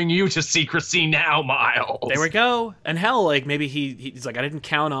swearing you to secrecy now, Miles. There we go. And hell, like, maybe he's like, I didn't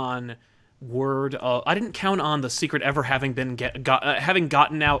count on I didn't count on the secret ever having been having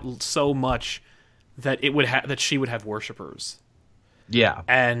gotten out so much that that she would have worshippers. Yeah.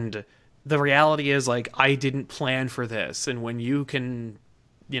 And the reality is, like, I didn't plan for this. And when you can,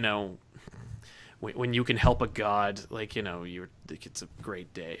 when you can help a god, like, it's a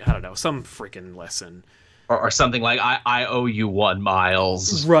great day. I don't know, some freaking lesson. Or something like, I owe you one,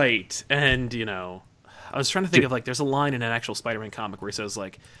 Miles. Right. And, I was trying to think of, like, there's a line in an actual Spider-Man comic where he says,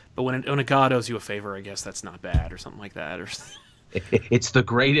 like, but when a god owes you a favor, I guess that's not bad, or something like that. Or it's the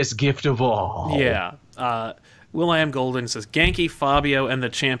greatest gift of all. Yeah. Will.i.am Golden says, Genki, Fabio, and the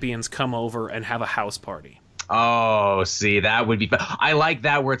champions come over and have a house party. Oh, see, that would be fun. I like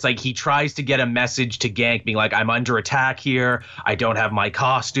that where it's like he tries to get a message to Gank being like, I'm under attack here. I don't have my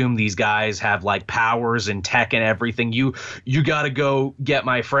costume. These guys have like powers and tech and everything. You got to go get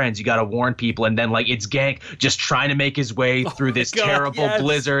my friends. You got to warn people. And then like it's Gank just trying to make his way through this terrible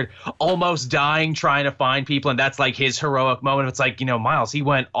blizzard, almost dying trying to find people. And that's like his heroic moment. It's like, Miles, he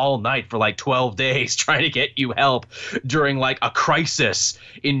went all night for like 12 days trying to get you help during like a crisis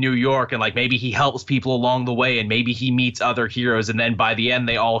in New York. And like maybe he helps people along the way. And maybe he meets other heroes, and then by the end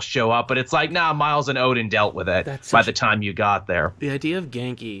they all show up. But it's like, nah, Miles and Odin dealt with it by the time you got there. The idea of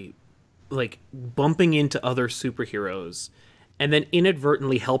Genki, like, bumping into other superheroes and then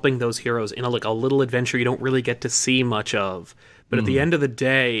inadvertently helping those heroes in a little adventure you don't really get to see much of. But at the end of the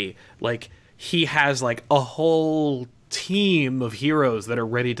day, like, he has like a whole team of heroes that are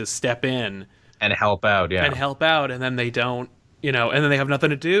ready to step in and help out, and then they don't. And then they have nothing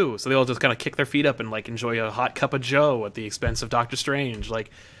to do, so they all just kind of kick their feet up and like enjoy a hot cup of joe at the expense of Doctor Strange.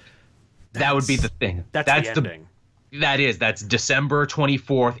 Like, that would be the thing. That's the ending. That's December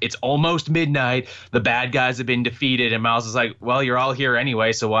 24th. It's almost midnight. The bad guys have been defeated, and Miles is like, well, you're all here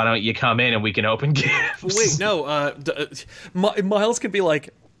anyway, so why don't you come in and we can open gifts? Wait, no, Miles can be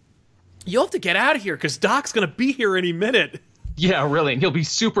like, you'll have to get out of here, because Doc's gonna be here any minute. Yeah, really, and he'll be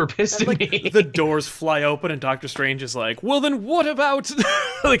super pissed at me. The doors fly open, and Doctor Strange is like, well, then what about...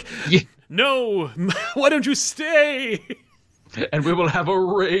 like, yeah. No, why don't you stay? And we will have a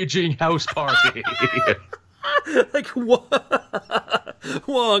raging house party. Like, what?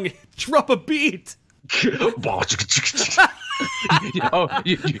 Wong, drop a beat. Oh,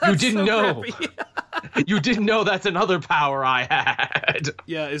 you didn't know. You didn't know that's another power I had.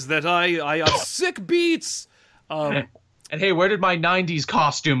 Yeah, is that I have sick beats. And hey, where did my 90s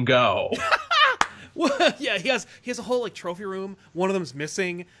costume go? Well, yeah, he has a whole like trophy room. One of them's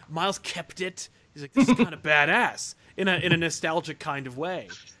missing. Miles kept it. He's like, this is kind of badass in a nostalgic kind of way.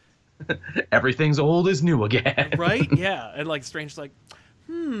 Everything's old is new again. Right? Yeah. And like Strange's like,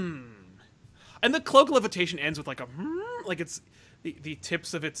 And the cloak levitation ends with like a like it's the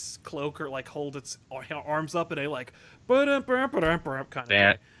tips of its cloak are like hold its arms up and they like kind of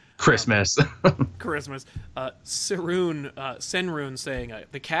Christmas. Christmas. Senrune saying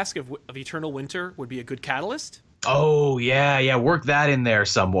the cask of eternal winter would be a good catalyst. Oh yeah, work that in there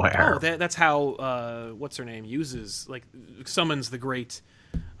somewhere. Oh, that's how what's her name summons the great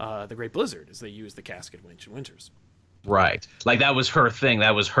blizzard, as they use the cask of ancient winters. Right, like that was her thing.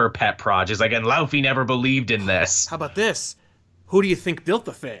 That was her pet project. Like, and Laufey never believed in this. How about this? Who do you think built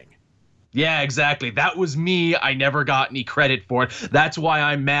the thing? Yeah, exactly. That was me. I never got any credit for it. That's why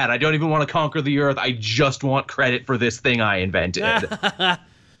I'm mad. I don't even want to conquer the earth. I just want credit for this thing I invented.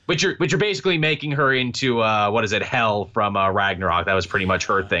 But you're basically making her into Hel from Ragnarok. That was pretty much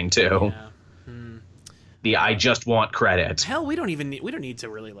her thing too. Yeah. I just want credit. Hell, we don't need to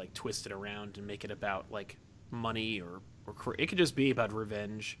really like twist it around and make it about like money or it could just be about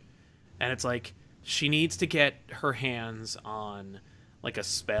revenge. And it's like she needs to get her hands on like a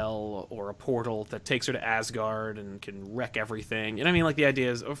spell or a portal that takes her to Asgard and can wreck everything. And I mean, like the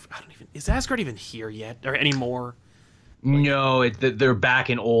idea is, is Asgard even here yet or anymore? No, they're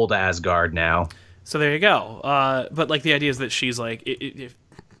back in old Asgard now. So there you go. But like the idea is that she's like,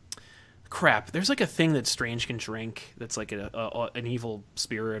 crap. There's like a thing that Strange can drink that's like an evil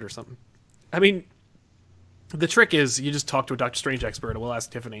spirit or something. I mean, the trick is you just talk to a Doctor Strange expert, and we'll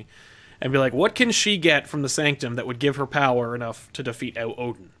ask Tiffany, and be like, what can she get from the Sanctum that would give her power enough to defeat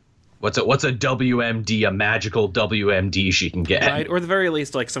Odin? What's a WMD, a magical WMD she can get? Right, or at the very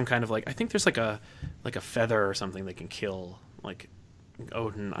least, like some kind of like I think there's like a feather or something that can kill like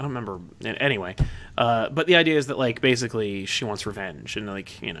Odin. I don't remember. Anyway, but the idea is that like basically she wants revenge, and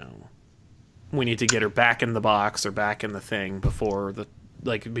like we need to get her back in the box or back in the thing before the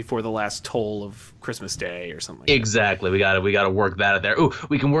last toll of Christmas Day or something. Exactly. We gotta work that out there. Ooh,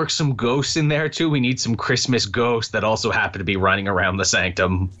 we can work some ghosts in there too. We need some Christmas ghosts that also happen to be running around the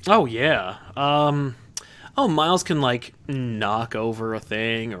Sanctum. Oh yeah. Miles can like knock over a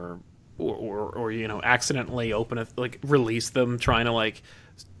thing or accidentally open it, like release them, trying to like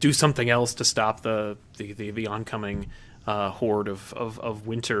do something else to stop the oncoming horde of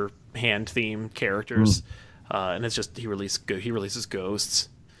winter hand themed characters. And it's just he releases ghosts.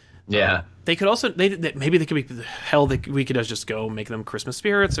 Yeah. They could also maybe they could be hell. We could just go make them Christmas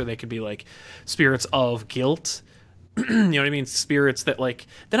spirits, or they could be like spirits of guilt. You know what I mean? Spirits that like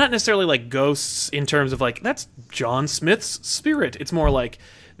they're not necessarily like ghosts in terms of like that's John Smith's spirit. It's more like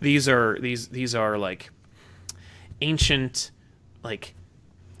these are like ancient, like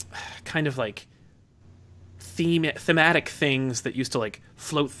kind of like thematic things that used to like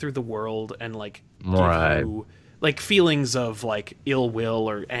float through the world and like give you like feelings of like ill will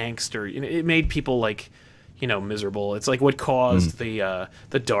or angst, or it made people like miserable. It's like what caused the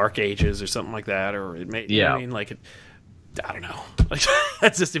Dark Ages or something like that, or it made I mean like it. I don't know. Like,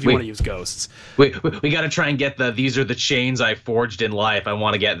 that's just if you want to use ghosts. We got to try and get these are the chains I forged in life. I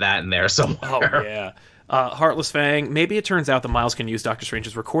want to get that in there somewhere. Oh yeah. Heartless Fang. Maybe it turns out that Miles can use Doctor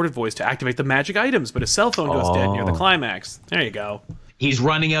Strange's recorded voice to activate the magic items, but his cell phone goes dead near the climax. There you go. He's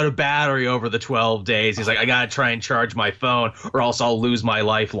running out of battery over the 12 days. He's like, I gotta try and charge my phone, or else I'll lose my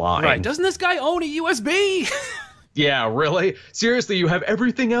lifeline. Right. Doesn't this guy own a USB? Yeah, really? Seriously, you have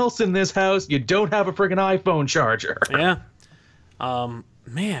everything else in this house. You don't have a friggin' iPhone charger. Yeah.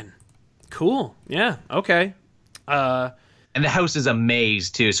 Man. Cool. Yeah. Okay. And the house is a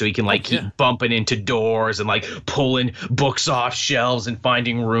maze too, so he can like keep bumping into doors and like pulling books off shelves and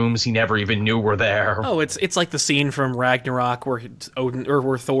finding rooms he never even knew were there. Oh, it's like the scene from Ragnarok where Odin or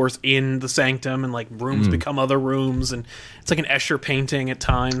where Thor's in the sanctum and like rooms become other rooms, and it's like an Escher painting at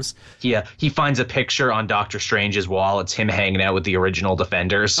times. Yeah, he finds a picture on Doctor Strange's wall. It's him hanging out with the original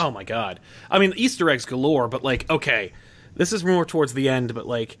Defenders. Oh my god! I mean, Easter eggs galore, but like, okay, this is more towards the end, but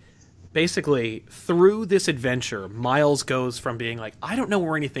like. Basically, through this adventure, Miles goes from being like, I don't know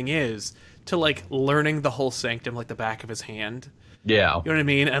where anything is, to like learning the whole sanctum like the back of his hand. Yeah. You know what I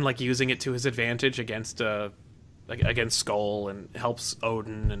mean? And like using it to his advantage against Skull, and helps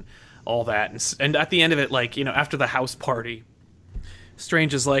Odin and all that. And at the end of it, like, you know, after the house party,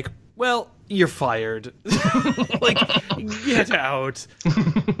 Strange is like, well, you're fired. Like, get out.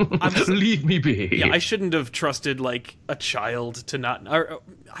 Leave me be. Yeah, I shouldn't have trusted, like, a child to not... Or,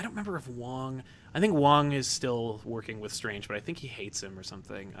 I don't remember if Wong... I think Wong is still working with Strange, but I think he hates him or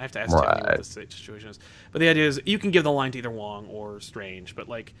something. I have to ask Timmy what the situation is. But the idea is, you can give the line to either Wong or Strange, but,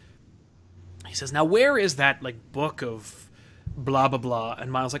 like... He says, now where is that, like, book of blah, blah, blah?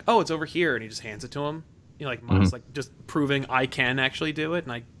 And Miles' like, oh, it's over here, and he just hands it to him. You know, like, Miles, like, just proving I can actually do it,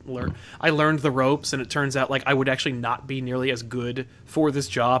 and I learned the ropes, and it turns out, like, I would actually not be nearly as good for this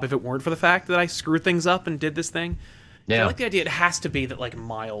job if it weren't for the fact that I screwed things up and did this thing. Yeah. So I like the idea it has to be that, like,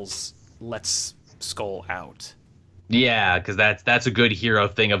 Miles lets Skull out. Yeah, because that's a good hero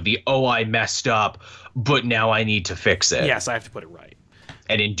thing of the, oh, I messed up, but now I need to fix it. Yes, I have to put it right.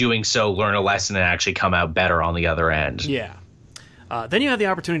 And in doing so, learn a lesson and actually come out better on the other end. Yeah. Then you have the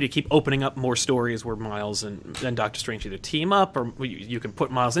opportunity to keep opening up more stories where Miles and Doctor Strange either team up, or you can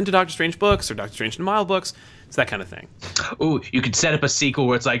put Miles into Doctor Strange books or Doctor Strange into Miles books. It's that kind of thing. Ooh, you could set up a sequel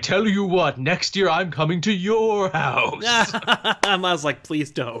where it's like, tell you what, next year I'm coming to your house. Miles like,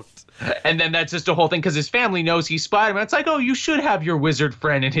 please don't. And then that's just a whole thing because his family knows he's Spider-Man. It's like, oh, you should have your wizard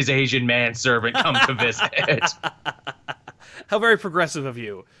friend and his Asian manservant come to visit. How very progressive of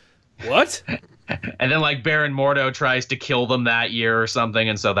you. What? And then, like, Baron Mordo tries to kill them that year or something,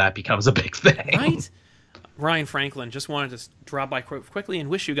 and so that becomes a big thing. Right? Ryan Franklin just wanted to drop by quickly and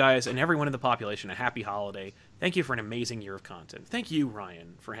wish you guys and everyone in the population a happy holiday. Thank you for an amazing year of content. Thank you,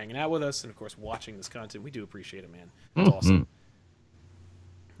 Ryan, for hanging out with us and, of course, watching this content. We do appreciate it, man. It's awesome.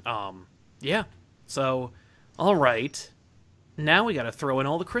 Yeah. So, all right. Now we got to throw in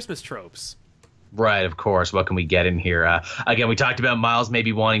all the Christmas tropes. Right, of course. What can we get in here? Again, we talked about Miles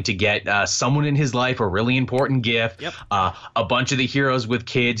maybe wanting to get someone in his life a really important gift. Yep. A bunch of the heroes with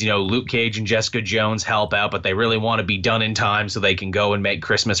kids, you know, Luke Cage and Jessica Jones help out, but they really want to be done in time so they can go and make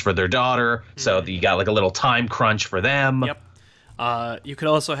Christmas for their daughter. So you got like a little time crunch for them. Yep. You could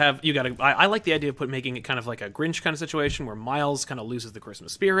also have I like the idea of making it kind of like a Grinch kind of situation where Miles kind of loses the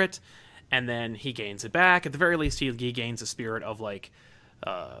Christmas spirit, and then he gains it back. At the very least, he gains a spirit of like.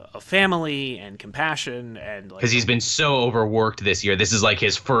 Of family and compassion, and because he's been so overworked this year. This is like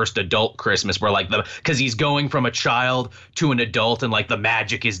his first adult Christmas where like because he's going from a child to an adult and like the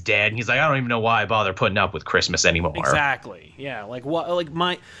magic is dead, and he's like, I don't even know why I bother putting up with Christmas anymore. Exactly. Yeah. Like what? Like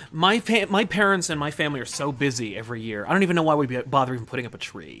my parents and my family are so busy every year. I don't even know why we'd bother even putting up a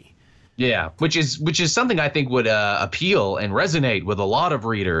tree. Yeah, which is something I think would appeal and resonate with a lot of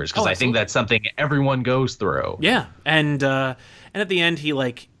readers because I think that's something everyone goes through. Yeah, and at the end he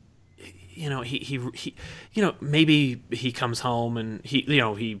like, you know, he you know, maybe he comes home and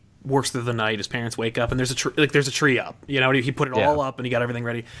he works through the night. His parents wake up and there's a tree up. You know, he put it all up and he got everything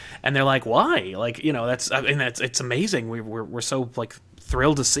ready, and they're like, why? Like, you know, it's amazing. We're so like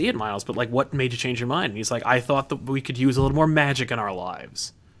thrilled to see it, Miles. But like, what made you change your mind? And he's like, I thought that we could use a little more magic in our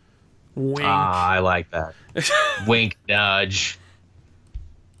lives. Wink. I like that. Wink, nudge.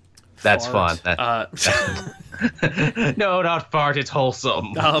 That's fart. Fun. No, not fart. It's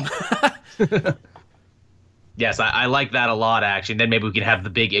wholesome. Yes, I like that a lot, actually. And then maybe we can have the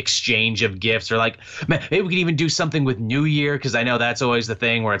big exchange of gifts, or like maybe we can even do something with New Year, because I know that's always the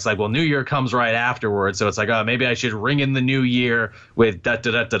thing where it's like, well, New Year comes right afterwards, so it's like, oh, maybe I should ring in the New Year with da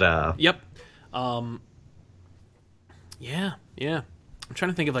da da da da. Yep. Yeah. I'm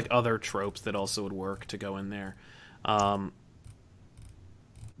trying to think of like other tropes that also would work to go in there.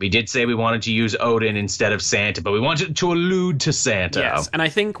 We did say we wanted to use Odin instead of Santa, but we wanted to allude to Santa. Yes, and I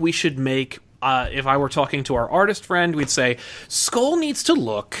think we should make, if I were talking to our artist friend, we'd say, Skull needs to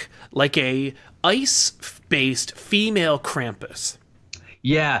look like a ice-based female Krampus.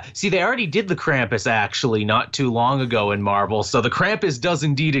 Yeah, see, they already did the Krampus, actually, not too long ago in Marvel, so the Krampus does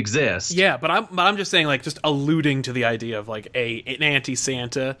indeed exist. Yeah, but I'm just saying, like, just alluding to the idea of, like, an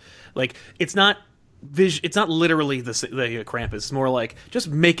anti-Santa. Like, it's not it's not literally the Krampus. It's more like just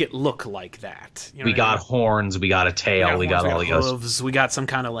make it look like that. You know we what I got mean? horns, we got a tail, we got all the hooves, we got some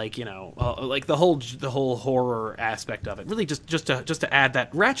kind of like like the whole horror aspect of it. Really, just to add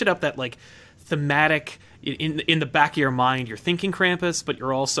that, ratchet up that like thematic in the back of your mind. You're thinking Krampus, but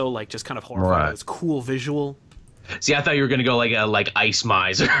you're also like just kind of horrified by this cool visual. See, I thought you were gonna go like Ice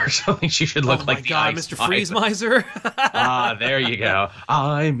Miser or something. She should look like the Ice Mr. Freeze Miser. Ah, there you go.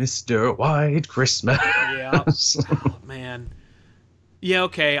 I'm Mr. White Christmas. Yeah. Oh, man. Yeah,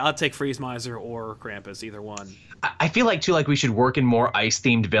 okay. I'll take Freeze Miser or Krampus, either one. I feel like too, like we should work in more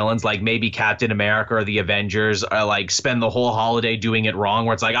ice-themed villains, like maybe Captain America or the Avengers, like spend the whole holiday doing it wrong,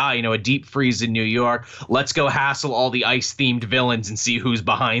 where it's like, a deep freeze in New York. Let's go hassle all the ice-themed villains and see who's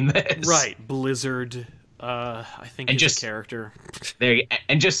behind this. Right, Blizzard. I think and he's a character.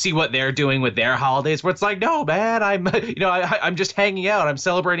 And just see what they're doing with their holidays, where it's like, no, man, I'm just hanging out. I'm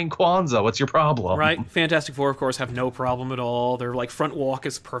celebrating Kwanzaa. What's your problem? Right. Fantastic Four, of course, have no problem at all. Their like front walk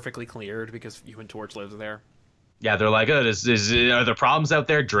is perfectly cleared because Human Torch lives there. Yeah, they're like, are there problems out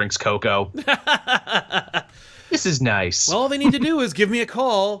there? Drinks cocoa. This is nice. Well, all they need to do is give me a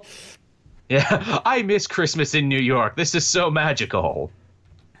call. Yeah, I miss Christmas in New York. This is so magical.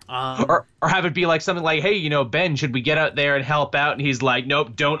 Or have it be like something like, hey, Ben, should we get out there and help out? And he's like,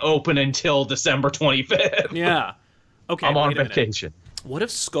 nope, don't open until December 25th. Yeah. Okay, I'm on vacation. What if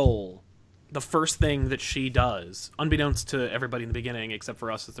Skull, the first thing that she does, unbeknownst to everybody in the beginning, except for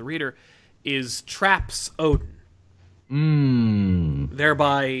us as the reader, is traps Odin?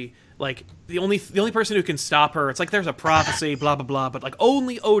 Thereby, like, the only person who can stop her, it's like there's a prophecy, blah, blah, blah, but, like,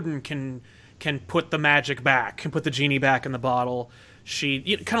 only Odin can put the magic back, can put the genie back in the bottle. She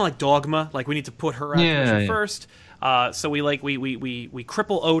kind of like Dogma, like we need to put her out first. So we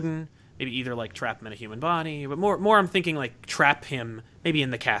cripple Odin, maybe either like trap him in a human body, but more I'm thinking like trap him maybe in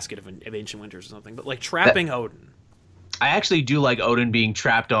the casket of Ancient Winters or something. But like trapping Odin. I actually do like Odin being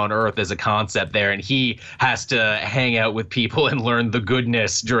trapped on Earth as a concept there, and he has to hang out with people and learn the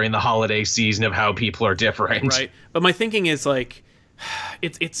goodness during the holiday season of how people are different. Right. But my thinking is like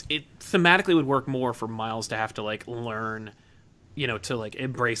it thematically would work more for Miles to have to like learn, to like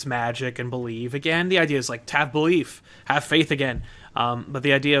embrace magic and believe again. The idea is like to have belief, have faith again. But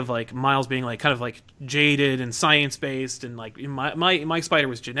the idea of like Miles being like kind of like jaded and science based, and like my spider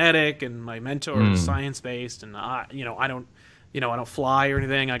was genetic, and my mentor was science based, and I don't fly or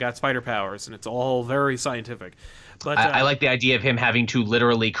anything. I got spider powers, and it's all very scientific. But I like the idea of him having to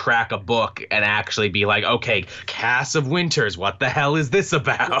literally crack a book and actually be like, okay, Cass of Winters, what the hell is this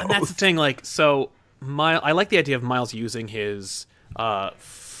about? Well, and that's the thing, like, so I like the idea of Miles using his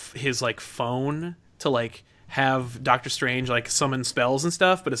like phone to like have Doctor Strange like summon spells and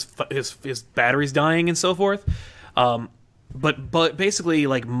stuff, but his battery's dying and so forth. But basically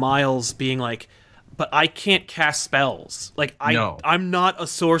like Miles being like, but I can't cast spells. Like I'm not a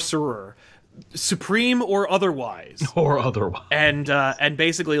sorcerer, supreme or otherwise. And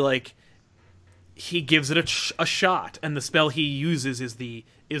basically like he gives it a shot, and the spell he uses is the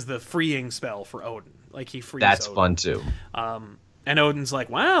freeing spell for Odin. Like he frees That's Odin. Fun too. And Odin's like,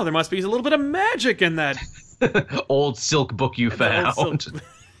 wow, there must be a little bit of magic in that old silk book you found.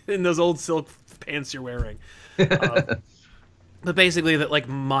 In those old silk pants you're wearing. But basically that like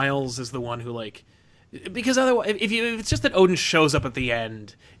Miles is the one who like, because otherwise if it's just that Odin shows up at the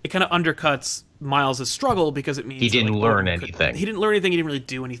end, it kind of undercuts Miles' struggle, because it means he didn't learn anything. He didn't learn anything. He didn't really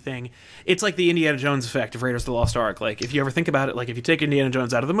do anything. It's like the Indiana Jones effect of Raiders of the Lost Ark. Like if you ever think about it, like if you take Indiana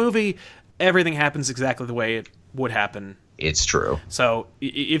Jones out of the movie, everything happens exactly the way it would happen. It's true. So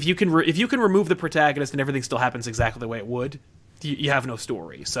if you can remove the protagonist and everything still happens exactly the way it would, you have no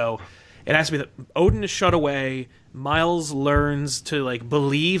story. So it has to be that Odin is shut away. Miles learns to like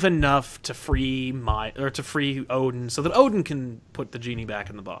believe enough to free Odin, so that Odin can put the genie back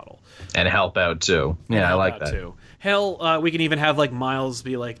in the bottle and help out too. Yeah, I like that too. Hell, we can even have like Miles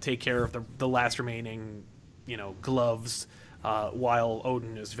be like take care of the last remaining, gloves, while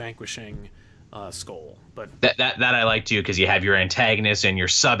Odin is vanquishing Skull. But that I like too, because you have your antagonist and your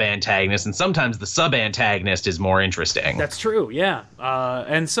sub-antagonist, and sometimes the sub-antagonist is more interesting. That's true, yeah.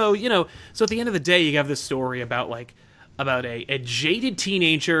 And so so at the end of the day, you have this story about a jaded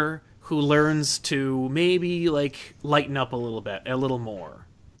teenager who learns to maybe like lighten up a little more.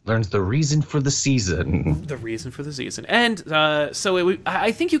 learns the reason for the season. The reason for the season. And so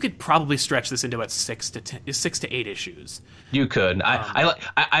I think you could probably stretch this into about 6 to 8 issues. You could.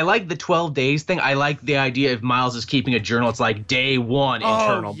 I like the 12 days thing. I like the idea if Miles is keeping a journal, it's like day 1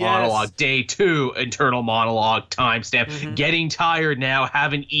 internal monologue, day 2 internal monologue, timestamp. Getting tired now,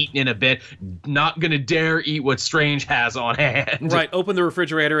 haven't eaten in a bit, not gonna dare eat what Strange has on hand. Right, open the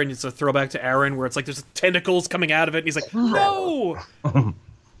refrigerator and it's a throwback to Aaron where it's like there's tentacles coming out of it and he's like, no!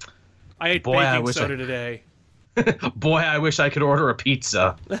 I ate baking soda today. Boy, I wish I could order a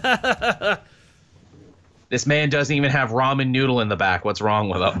pizza. This man doesn't even have ramen noodle in the back. What's wrong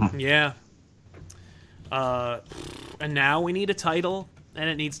with him? Yeah. And now we need a title, and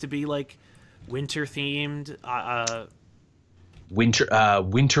it needs to be like winter themed.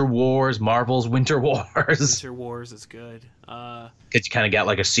 Winter Wars, Marvel's Winter Wars. Winter Wars is good. Because you kind of got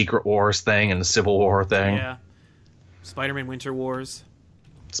like a Secret Wars thing and a Civil War thing. Yeah. Spider-Man Winter Wars.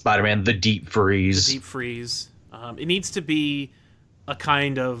 Spider-Man The Deep Freeze. The Deep Freeze. It needs to be a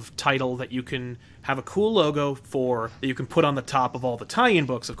kind of title that you can have a cool logo for, that you can put on the top of all the tie-in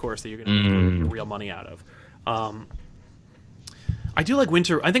books, of course, that you're going to make your real money out of. I do like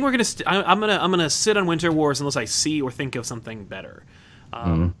Winter. I think we're gonna. I'm gonna sit on Winter Wars unless I see or think of something better.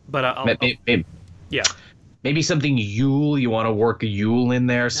 But yeah, maybe something Yule. You want to work a Yule in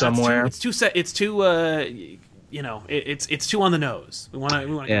there somewhere? It's too set. It's too. It's too on the nose. We want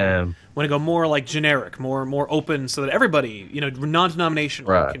to go more like generic, more open, so that everybody,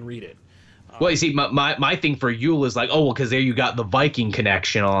 non-denominational, can read it. Well, you see, my thing for Yule is like, because there you got the Viking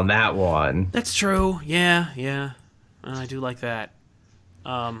connection on that one. That's true. Yeah. I do like that.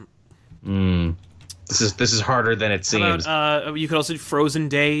 This is harder than it seems. You could also do Frozen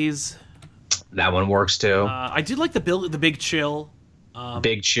Days. That one works too. I did like the Big Chill.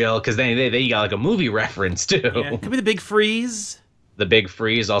 Big Chill, because they got like a movie reference too. Yeah, it could be the Big Freeze. The Big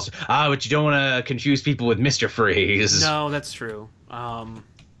Freeze also. But you don't want to confuse people with Mr. Freeze. No, that's true.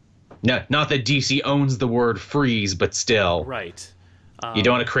 No, not that DC owns the word freeze, but still. Right. You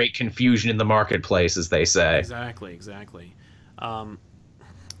don't want to create confusion in the marketplace, as they say. Exactly.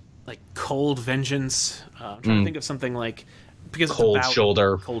 Like Cold Vengeance. I'm trying to think of something like, because Cold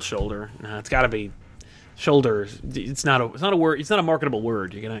Shoulder. Cold Shoulder. No, it's got to be shoulder. It's not a word. It's not a marketable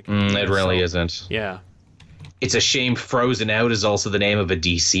word. You're gonna. It really isn't. Yeah. It's a shame Frozen Out is also the name of a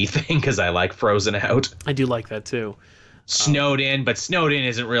DC thing, because I like Frozen Out. I do like that too. Snowed In, but Snowed In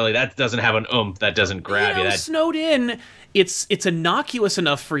isn't really. That doesn't have an oomph. That doesn't grab you. Snowed In. It's innocuous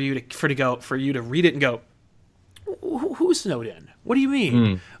enough for you to read it and go, who's snowed in? What do you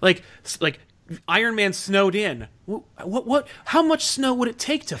mean? Like Iron Man snowed in. What? How much snow would it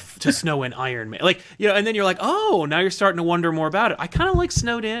take to snow in Iron Man? And then you're like, oh, now you're starting to wonder more about it. I kind of like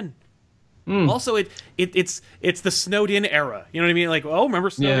Snowed In. Also, it's the Snowed In era. You know what I mean? Like, remember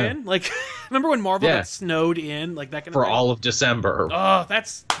Snowed In? Like, remember when Marvel got snowed in? Like that kind of thing? all of December. Oh,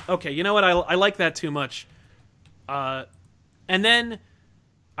 that's okay. You know what? I like that too much. And then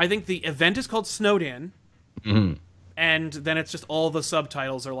I think the event is called Snowed In, and then it's just all the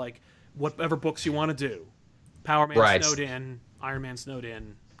subtitles are like whatever books you want to do. Power Man Snowed In, Iron Man Snowed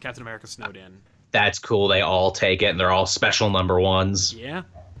In, Captain America Snowed In. That's cool. They all take it, and they're all special number ones. Yeah.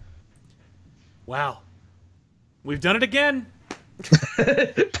 Wow. We've done it again.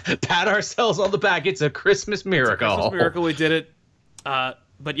 Pat ourselves on the back. It's a Christmas miracle. It's a Christmas miracle. We did it.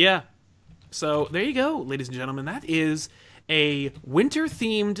 But yeah. So there you go, ladies and gentlemen. That is a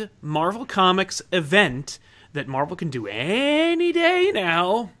winter-themed Marvel Comics event that Marvel can do any day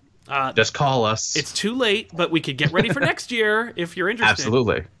now. Just call us. It's too late, but we could get ready for next year if you're interested.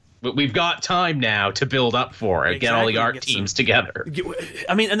 Absolutely. But we've got time now to build up for it. Exactly. Get all the art teams together.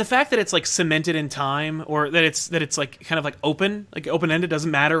 I mean, and the fact that it's like cemented in time, or that it's like kind of like open-ended,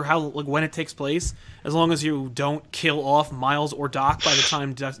 doesn't matter how when it takes place, as long as you don't kill off Miles or Doc by the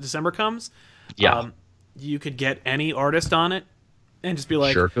time December comes. Yeah. You could get any artist on it and just be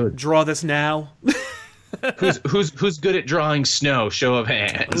like, sure could. Draw this now. Who's good at drawing snow? Show of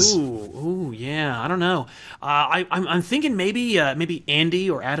hands. Ooh, yeah. I don't know. I'm thinking maybe Andy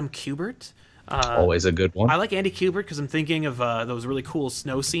or Adam Kubert. Always a good one. I like Andy Kubert because I'm thinking of those really cool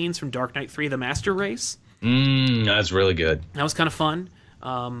snow scenes from Dark Knight 3: The Master Race. That's really good. That was kind of fun.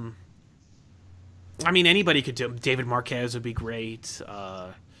 I mean, anybody could do it. David Marquez would be great.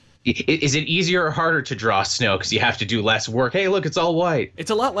 Is it easier or harder to draw snow because you have to do less work? Hey, look, it's all white. It's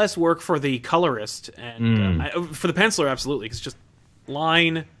a lot less work for the colorist, and for the penciler, absolutely. It's just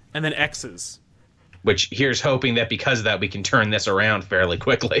line and then X's. Which here's hoping that because of that we can turn this around fairly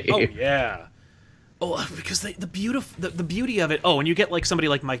quickly. Oh yeah. Oh, because the beauty of it. Oh, and you get like somebody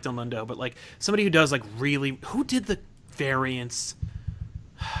like Mike Del Mundo, but like somebody who does like really. Who did the variants?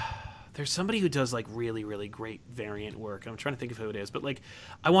 there's somebody who does like really, really great variant work. I'm trying to think of who it is, but like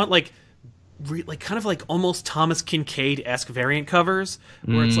I want like kind of like almost Thomas Kincaid-esque variant covers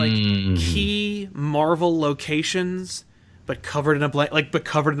where it's like key Marvel locations but covered in a blanket. Like the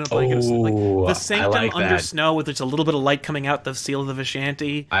Sanctum like under that. snow with just a little bit of light coming out the seal of the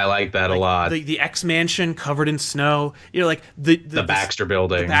Vishanti. I like that a lot. The X Mansion covered in snow. You know, like the Baxter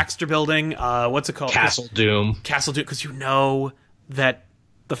Building. The Baxter Building. What's it called? Castle Doom. Castle Doom, because you know that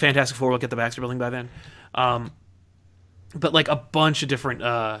the Fantastic Four will get the Baxter Building by then. But like a bunch of different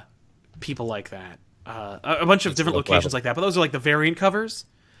people like that. A bunch of different locations like that. But those are like the variant covers.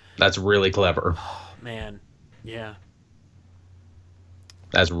 That's really clever. Man, yeah.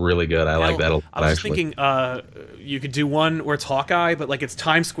 That's really good. I like that a lot, I was actually. thinking you could do one where it's Hawkeye, but like it's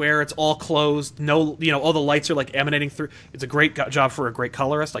Times Square, it's all closed. No, you know, all the lights are like emanating through. It's a great job for a great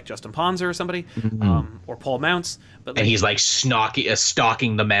colorist like Justin Ponzer or somebody, or Paul Mounts. But And he's like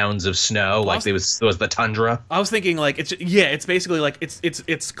stalking the mounds of snow, like it was the tundra. I was thinking like it's basically like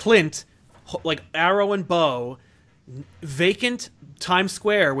it's Clint, like arrow and bow, vacant Times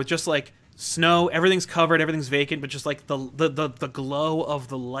Square with just like snow, everything's covered, everything's vacant, but just like the glow of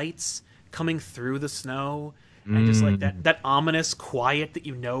the lights coming through the snow, and just like that ominous quiet that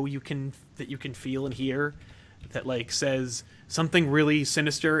you can feel and hear, that like says something really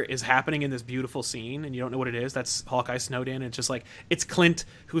sinister is happening in this beautiful scene, and you don't know what it is. That's Hawkeye snowed in. And it's just like it's Clint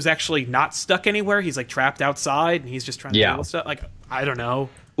who's actually not stuck anywhere. He's like trapped outside, and he's just trying to deal with stuff. Like I don't know.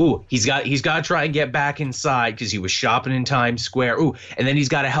 Ooh, he's got to try and get back inside because he was shopping in Times Square. Ooh, and then he's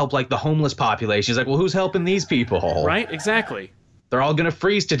got to help like the homeless population. He's like, well, who's helping these people? Right? Exactly. They're all gonna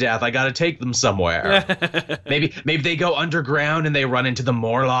freeze to death. I got to take them somewhere. maybe they go underground and they run into the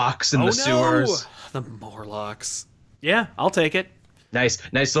Morlocks in the sewers. The Morlocks. Yeah, I'll take it. Nice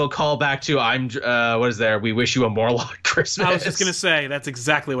little callback to what is there? We wish you a Morlock Christmas. I was just gonna say that's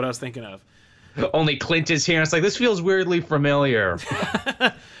exactly what I was thinking of. Only Clint is here. And it's like this feels weirdly familiar.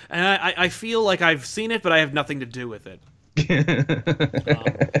 And I feel like I've seen it, but I have nothing to do with it.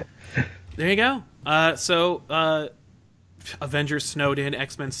 There you go. So Avengers snowed in,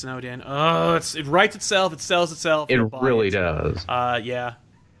 X-Men snowed in. Oh, it writes itself. It sells itself. It really does. Yeah.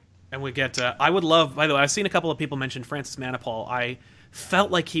 And we get. I would love. By the way, I've seen a couple of people mention Francis Manapul. I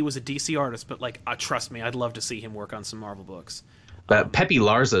felt like he was a DC artist, but like, trust me, I'd love to see him work on some Marvel books. But Pepe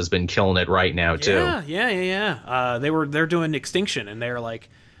Larza has been killing it right now too. Yeah. They're doing Extinction, and they're like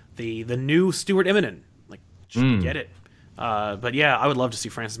the new Stuart Immonen. Like, get it. But yeah, I would love to see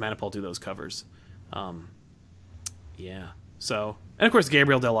Francis Manapul do those covers. Yeah. So, and of course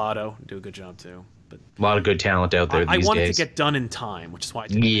Gabriel Dell'Otto do a good job too. But a lot of good talent out there. I these wanted days. to get done in time, which is why I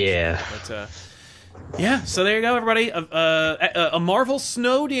didn't. Yeah. But yeah. So there you go, everybody. A Marvel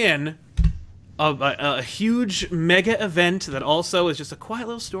snowed in. A huge mega event that also is just a quiet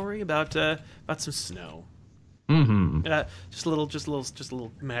little story about some snow. Mm-hmm. Just a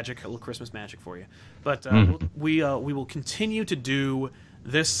little magic, a little Christmas magic for you. But we will continue to do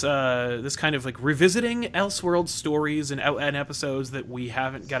this kind of like revisiting Elseworld stories and episodes that we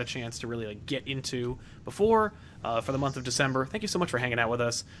haven't got a chance to really like get into before for the month of December. Thank you so much for hanging out with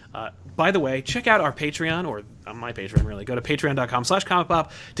us. By the way, check out our Patreon, or my Patreon really. Go to patreon.com/comicpop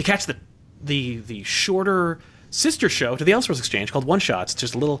to catch the shorter sister show to the Elseworlds Exchange called One Shots. It's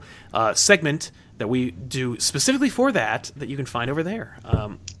just a little segment that we do specifically for that you can find over there.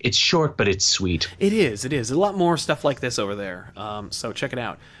 It's short, but it's sweet. It is. A lot more stuff like this over there. So check it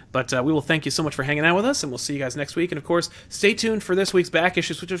out. But we will thank you so much for hanging out with us, and we'll see you guys next week. And of course, stay tuned for this week's back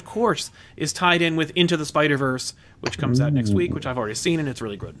issues, which of course is tied in with Into the Spider-Verse, which comes out next week, which I've already seen, and it's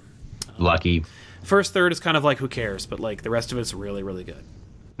really good. Lucky. First third is kind of like who cares, but like the rest of it's really, really good.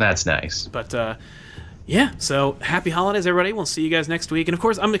 That's nice. But yeah, so happy holidays, everybody. We'll see you guys next week. And of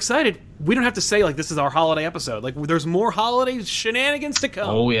course, I'm excited. We don't have to say like this is our holiday episode. Like there's more holiday shenanigans to come.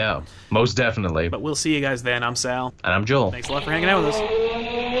 Oh yeah, most definitely. But we'll see you guys then. I'm Sal. And I'm Joel. Thanks a lot for hanging out with us.